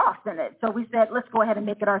sauce in it. So we said, let's go ahead and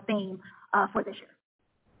make it our theme for this year.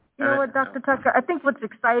 You know what, Dr. Tucker, I think what's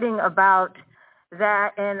exciting about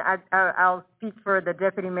that, and I'll speak for the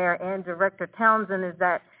Deputy Mayor and Director Townsend, is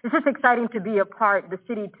that it's just exciting to be the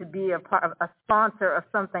city to be a sponsor of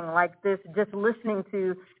something like this. Just listening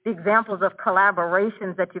to the examples of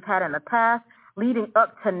collaborations that you've had in the past, leading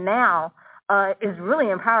up to now, is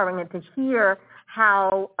really empowering. And to hear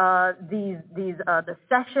how the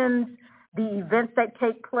sessions, the events that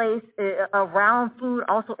take place around food,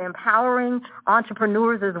 also empowering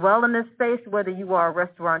entrepreneurs as well in this space, whether you are a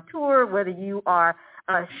restaurateur, whether you are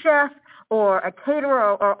a chef or a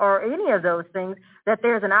caterer or any of those things, that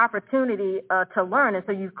there's an opportunity to learn. And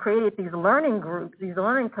so you've created these learning groups, these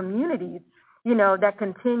learning communities, that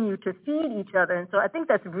continue to feed each other. And so I think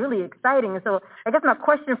that's really exciting. And so I guess my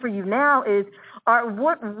question for you now is,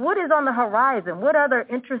 what is on the horizon? What other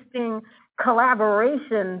interesting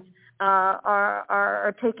collaborations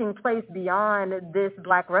are taking place beyond this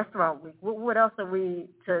Black Restaurant Week? What else are we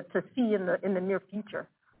to see in the near future,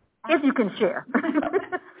 if you can share?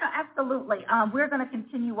 Absolutely. We're going to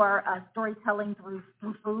continue our storytelling through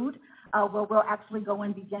food, where we'll actually go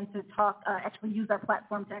and begin to talk, actually use our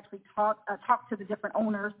platform to actually talk to the different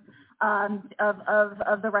owners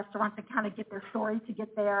of the restaurants to kind of get their story, to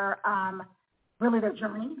get their really their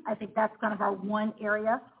journey. I think that's kind of our one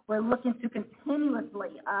area. We're looking to continuously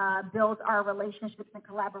build our relationships and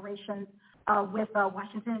collaborations with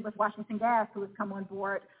Washington Gas, who has come on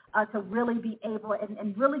board to really be able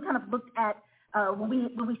and really kind of looked at when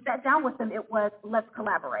we sat down with them, it was let's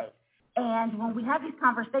collaborate. And when we have these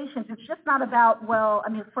conversations, it's just not about,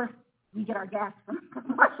 first we get our gas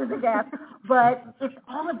from Washington Gas, but it's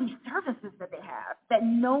all of these services that they have that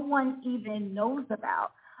no one even knows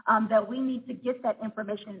about. That we need to get that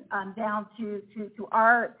information down to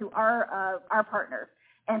our partners.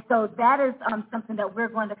 And so that is something that we're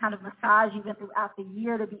going to kind of massage even throughout the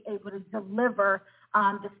year to be able to deliver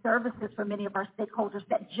the services for many of our stakeholders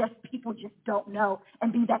that people just don't know,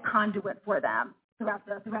 and be that conduit for them throughout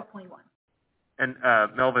 21. And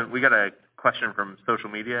Melvin, we got a question from social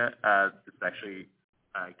media. This is actually,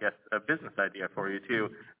 I guess, a business idea for you too.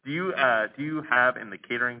 Do you have in the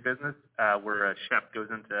catering business where a chef goes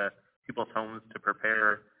into people's homes to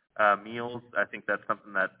prepare meals? I think that's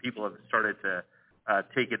something that people have started to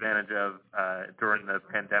take advantage of during the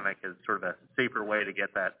pandemic as sort of a safer way to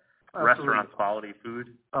get that restaurant quality food.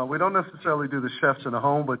 We don't necessarily do the chefs in the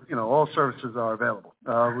home, but all services are available.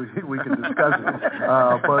 We can discuss it.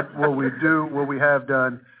 But what we have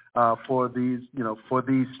done for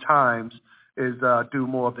these times is do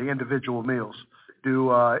more of the individual meals.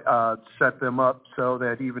 Set them up so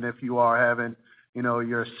that even if you are having,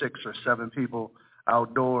 your 6 or 7 people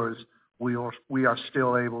outdoors, we are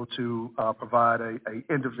still able to provide a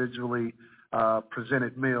individually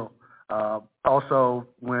presented meal. Also,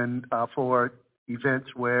 when for events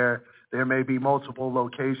where there may be multiple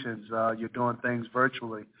locations, you're doing things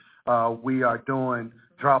virtually. We are doing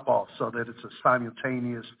drop-offs so that it's a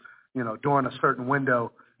simultaneous, during a certain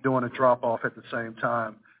window, doing a drop-off at the same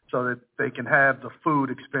time, so that they can have the food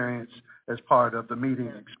experience as part of the meeting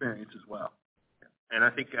experience as well. And I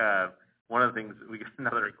think one of the things, we got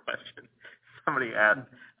another question. Somebody asked,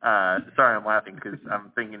 sorry I'm laughing because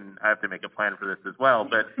I'm thinking I have to make a plan for this as well,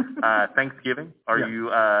 but Thanksgiving, how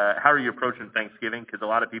are you approaching Thanksgiving? Because a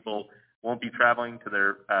lot of people won't be traveling to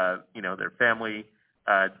their family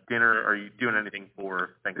dinner. Are you doing anything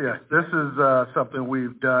for Thanksgiving? Yes, this is something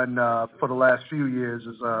we've done for the last few years,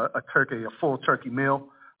 is a full turkey meal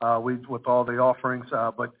with all the offerings,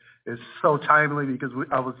 but it's so timely because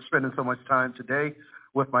I was spending so much time today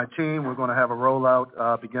with my team. We're going to have a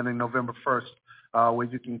rollout beginning November 1st where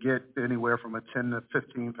you can get anywhere from a 10 to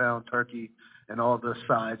 15-pound turkey and all the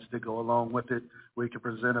sides that go along with it. We can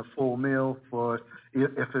present a full meal for,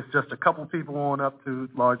 if it's just a couple people on, up to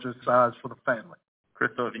larger size for the family.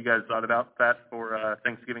 Crystal, have you guys thought about that for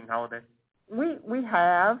Thanksgiving holiday? We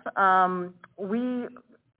have.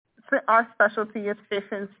 Our specialty is fish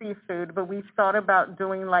and seafood, but we've thought about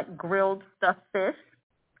doing like grilled stuffed fish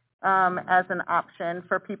as an option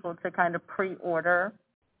for people to kind of pre-order.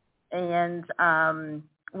 And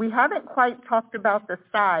we haven't quite talked about the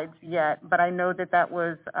sides yet, but I know that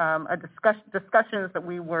was a discussions that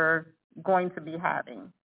we were going to be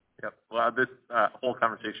having. Yep. Well, this whole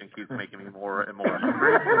conversation keeps making me more and more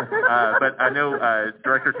hungry. But I know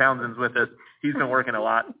Director Townsend's with us. He's been working a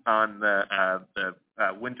lot on the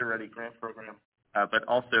Winter Ready grant program, but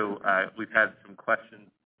also we've had some questions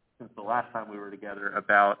since the last time we were together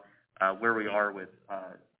about where we are with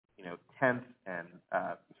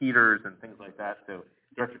heaters and things like that. So,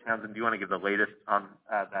 Director Townsend, do you want to give the latest on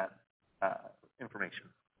that information?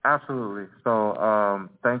 Absolutely. So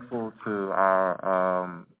thankful to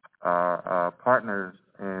our partners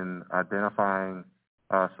in identifying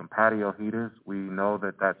some patio heaters. We know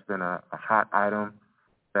that that's been a hot item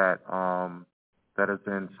that has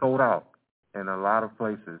been sold out in a lot of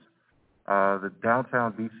places. The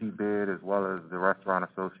Downtown DC bid, as well as the Restaurant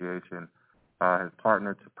Association, has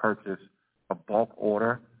partnered to purchase a bulk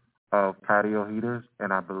order of patio heaters,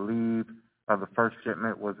 and I believe the first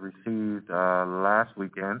shipment was received last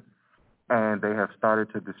weekend, and they have started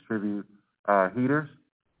to distribute heaters.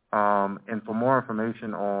 And for more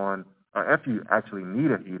information on, if you actually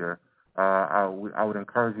need a heater, I would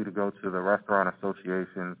encourage you to go to the Restaurant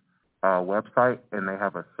Association's website, and they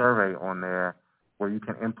have a survey on there where you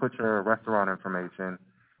can input your restaurant information,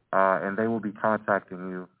 and they will be contacting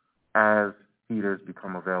you as heaters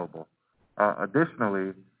become available.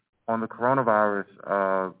 Additionally, on the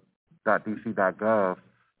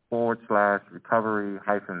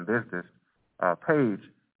coronavirus.dc.gov/recovery-business page,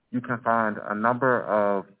 you can find a number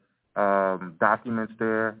of documents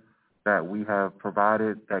there that we have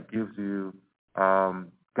provided that gives you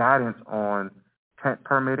guidance on tent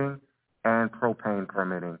permitting and propane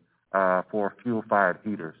permitting for fuel-fired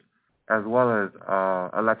heaters, as well as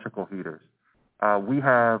electrical heaters. We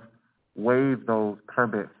have waived those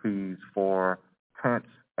permit fees for tents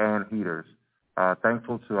and heaters.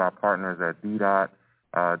 Thankful to our partners at DDOT,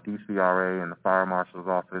 DCRA, and the Fire Marshal's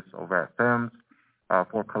Office over at FEMS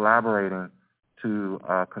for collaborating to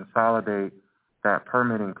consolidate that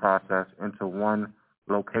permitting process into one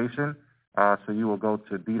location. So you will go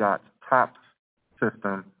to DDOT's TOPS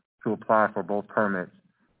system to apply for both permits.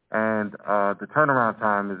 And the turnaround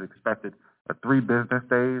time is expected at 3 business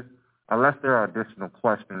days. Unless there are additional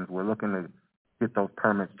questions, we're looking to get those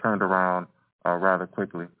permits turned around rather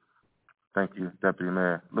quickly. Thank you, Deputy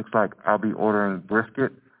Mayor. Looks like I'll be ordering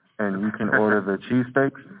brisket, and you can order the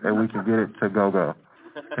cheesesteaks, and we can get it to go-go.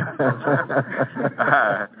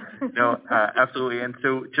 No, absolutely. And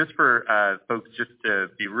so just for folks, just to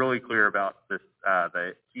be really clear about this,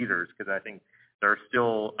 the heaters, because I think there are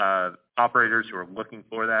still operators who are looking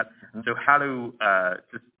for that. Mm-hmm. So how do,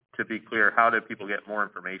 just to be clear, how do people get more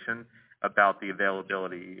information about the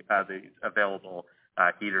availability, the available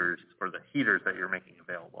heaters or the heaters that you're making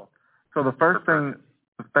available? So the first thing,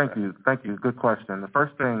 thank you, good question. The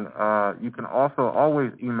first thing, you can also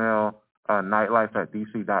always email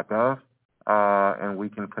nightlife@dc.gov, and we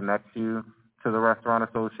can connect you to the Restaurant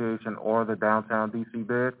Association or the Downtown DC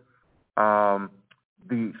bid.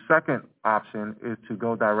 The second option is to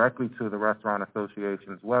go directly to the Restaurant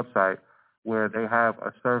Association's website, where they have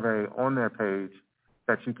a survey on their page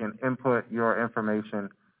that you can input your information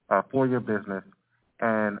for your business.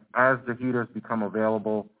 And as the heaters become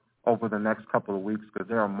available over the next couple of weeks, because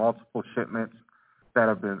there are multiple shipments that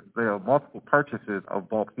have been, there are multiple purchases of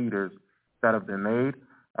bulk heaters that have been made.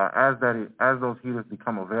 As those heaters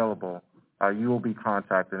become available, you will be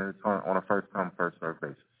contacted, and it's on a first-come, first-served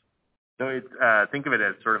basis. So it's, think of it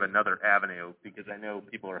as sort of another avenue, because I know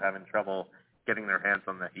people are having trouble getting their hands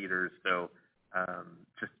on the heaters. So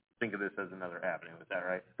just think of this as another avenue. Is that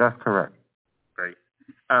right? That's correct. Great.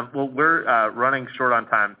 Well, we're running short on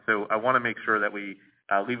time, so I want to make sure that we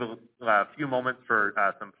leave a few moments for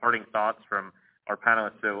some parting thoughts from our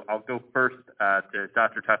panelists. So I'll go first to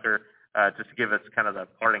Dr. Tucker, just to give us kind of the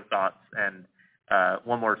parting thoughts. And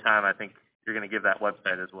one more time, I think you're going to give that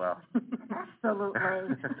website as well. Absolutely.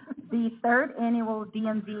 The third annual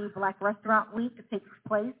DMV Black Restaurant Week takes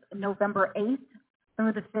place November 8th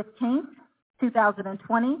through the 15th,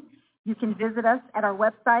 2020. You can visit us at our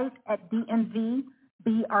website at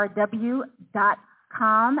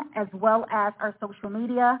dmvbrw.com, as well as our social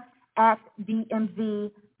media at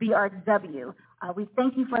dmvbrw. We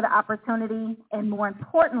thank you for the opportunity, and more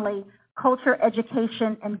importantly, culture,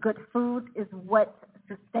 education, and good food is what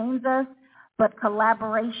sustains us, but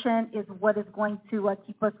collaboration is what is going to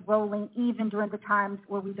keep us rolling even during the times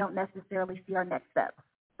where we don't necessarily see our next steps.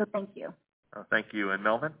 So thank you. Thank you. And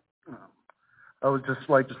Melvin? I would just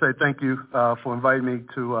like to say thank you for inviting me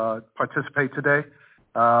to participate today.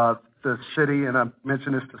 The city, and I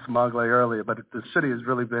mentioned this to Samagle earlier, but the city has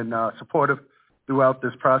really been supportive throughout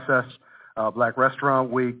this process. Black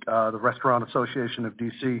Restaurant Week, the Restaurant Association of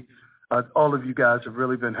DC, all of you guys have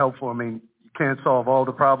really been helpful. I mean, you can't solve all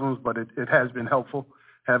the problems, but it has been helpful.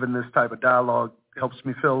 Having this type of dialogue helps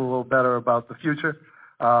me feel a little better about the future.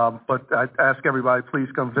 But I ask everybody,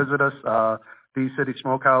 please come visit us, D-City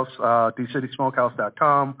Smokehouse,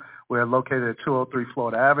 dcitysmokehouse.com. We're located at 203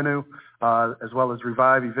 Florida Avenue, as well as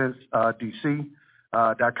Revive Events,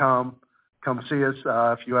 DC.com. come see us.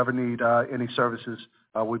 If you ever need any services,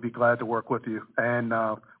 we'd be glad to work with you. And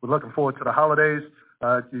we're looking forward to the holidays.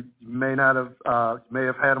 You may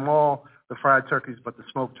have had them all, the fried turkeys, but the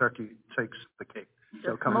smoked turkey takes the cake.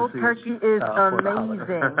 So come and see us. Smoked turkey is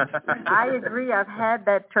amazing. I agree. I've had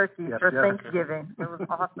that turkey for Thanksgiving. It was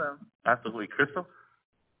awesome. Absolutely. Crystal?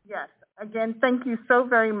 Yes. Again, thank you so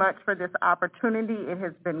very much for this opportunity. It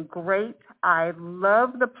has been great. I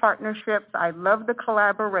love the partnerships. I love the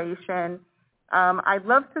collaboration. I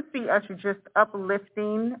love to see us just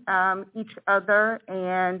uplifting each other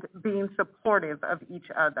and being supportive of each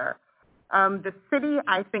other. The city,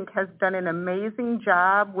 I think, has done an amazing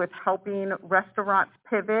job with helping restaurants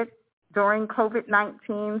pivot during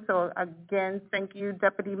COVID-19. So, again, thank you,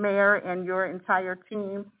 Deputy Mayor, and your entire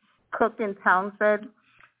team, Cook and Townsend.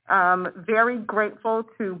 Very grateful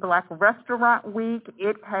to Black Restaurant Week.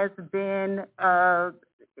 It has been a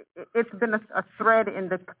thread in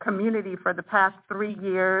the community for the past 3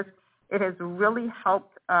 years. It has really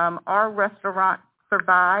helped our restaurant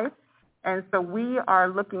survive. And so we are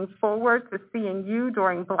looking forward to seeing you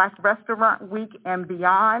during Black Restaurant Week and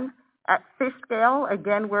beyond at Fish Scale.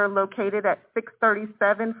 Again, we're located at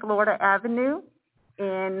 637 Florida Avenue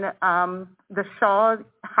in the Shaw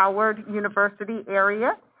Howard University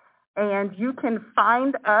area. And you can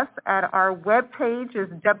find us at our webpage is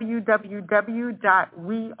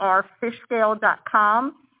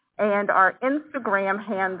www.wearefishscale.com, and our Instagram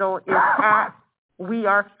handle is at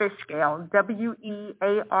wearefishscale,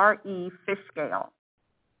 WEARE Fishscale.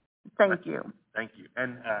 Thank you. Thank you.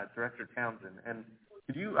 And Director Townsend, and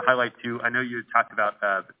could you highlight too, I know you talked about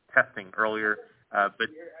the testing earlier, but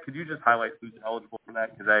could you just highlight who's eligible for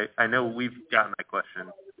that? Because I know we've gotten that question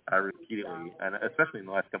repeatedly, and especially in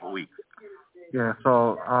the last couple of weeks. Yeah,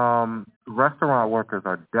 so restaurant workers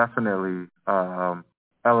are definitely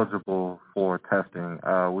eligible for testing.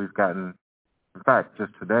 We've gotten, in fact,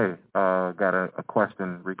 just today, got a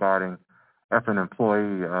question regarding if an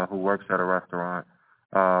employee who works at a restaurant,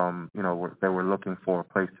 they were looking for a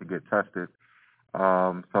place to get tested.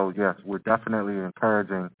 So, yes, we're definitely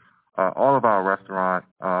encouraging all of our restaurant,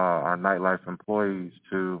 our nightlife employees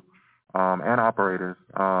to and operators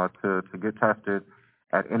to get tested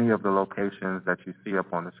at any of the locations that you see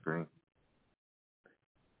up on the screen.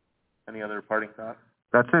 Any other parting thoughts?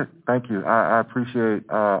 That's it. Thank you. I appreciate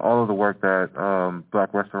all of the work that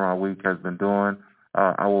Black Restaurant Week has been doing.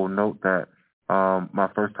 I will note that my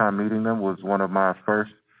first time meeting them was one of my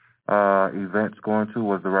first events going to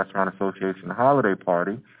was the Restaurant Association Holiday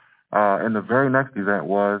Party. And the very next event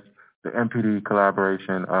was the MPD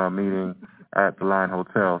collaboration meeting at the Line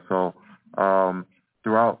Hotel. So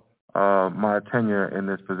throughout my tenure in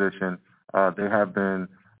this position, they have been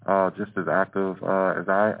just as active as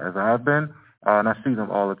I have been, and I see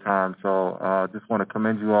them all the time. So just want to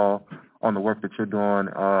commend you all on the work that you're doing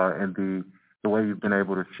and the way you've been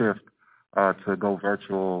able to shift to go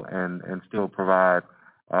virtual and still provide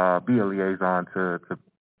be a liaison to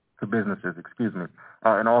businesses,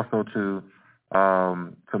 and also to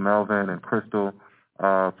Melvin and Crystal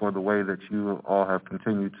for the way that you all have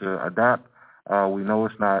continued to adapt. We know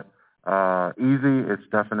it's not easy. It's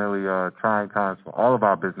definitely trying times for all of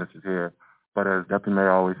our businesses here. But as Deputy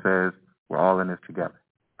Mayor always says, we're all in this together.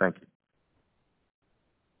 Thank you.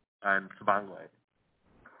 And Sabangwe.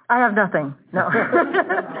 I have nothing. No.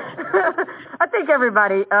 I think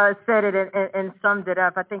everybody said it and summed it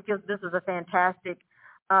up. I think this was a fantastic,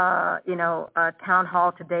 town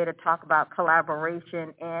hall today to talk about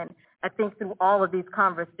collaboration. And I think through all of these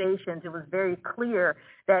conversations, it was very clear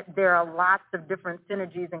that there are lots of different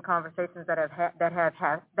synergies and conversations that have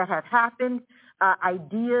happened,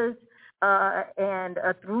 ideas. And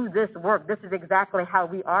through this work, this is exactly how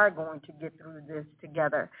we are going to get through this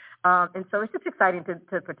together. And so it's just exciting to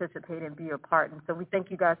participate and be a part. And so we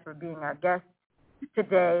thank you guys for being our guests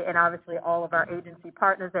today, and obviously all of our agency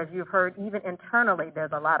partners. As you've heard, even internally,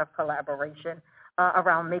 there's a lot of collaboration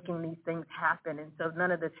around making these things happen. And so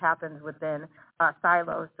none of this happens within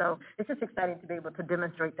silos. So it's just exciting to be able to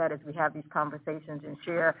demonstrate that as we have these conversations and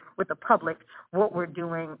share with the public what we're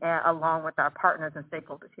doing along with our partners and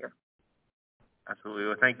stakeholders here. Absolutely.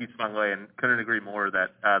 Well, thank you, Sabangwe, and couldn't agree more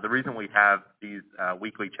that the reason we have these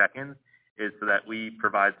weekly check-ins is so that we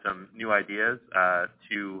provide some new ideas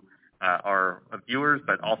to our viewers,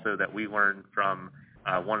 but also that we learn from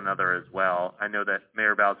one another as well. I know that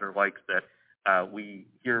Mayor Bowser likes that we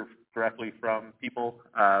hear directly from people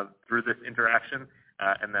through this interaction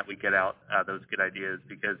and that we get out those good ideas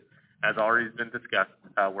because, as already has been discussed,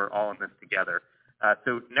 we're all in this together.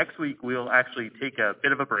 So next week we'll actually take a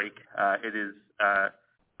bit of a break. It is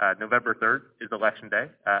November 3rd is Election Day.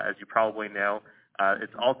 As you probably know,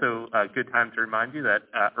 It's also a good time to remind you that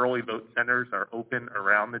early vote centers are open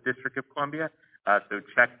around the District of Columbia, so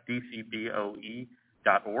check dcboe.org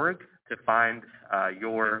to find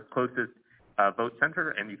your closest vote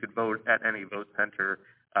center, and you could vote at any vote center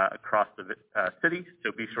across the city,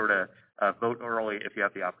 so be sure to vote early if you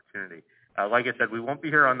have the opportunity. Like I said, we won't be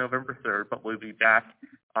here on November 3rd, but we'll be back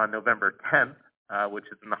on November 10th, which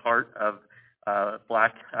is in the heart of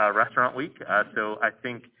Black Restaurant Week. So I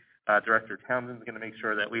think Director Townsend is going to make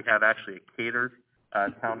sure that we have actually a catered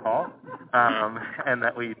town hall, and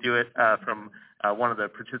that we do it from one of the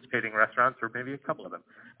participating restaurants, or maybe a couple of them.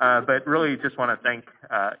 But really just want to thank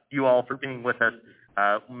you all for being with us.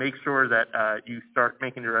 Make sure that you start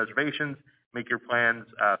making your reservations, make your plans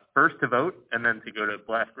first to vote, and then to go to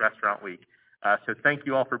Black Restaurant Week. So thank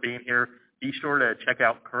you all for being here. Be sure to check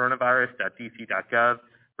out coronavirus.dc.gov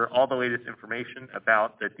for all the latest information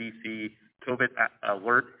about the DC COVID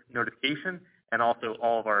alert notification, and also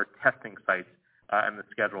all of our testing sites and the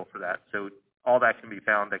schedule for that. So all that can be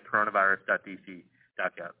found at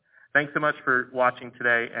coronavirus.dc.gov. Thanks so much for watching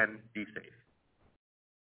today, and be safe.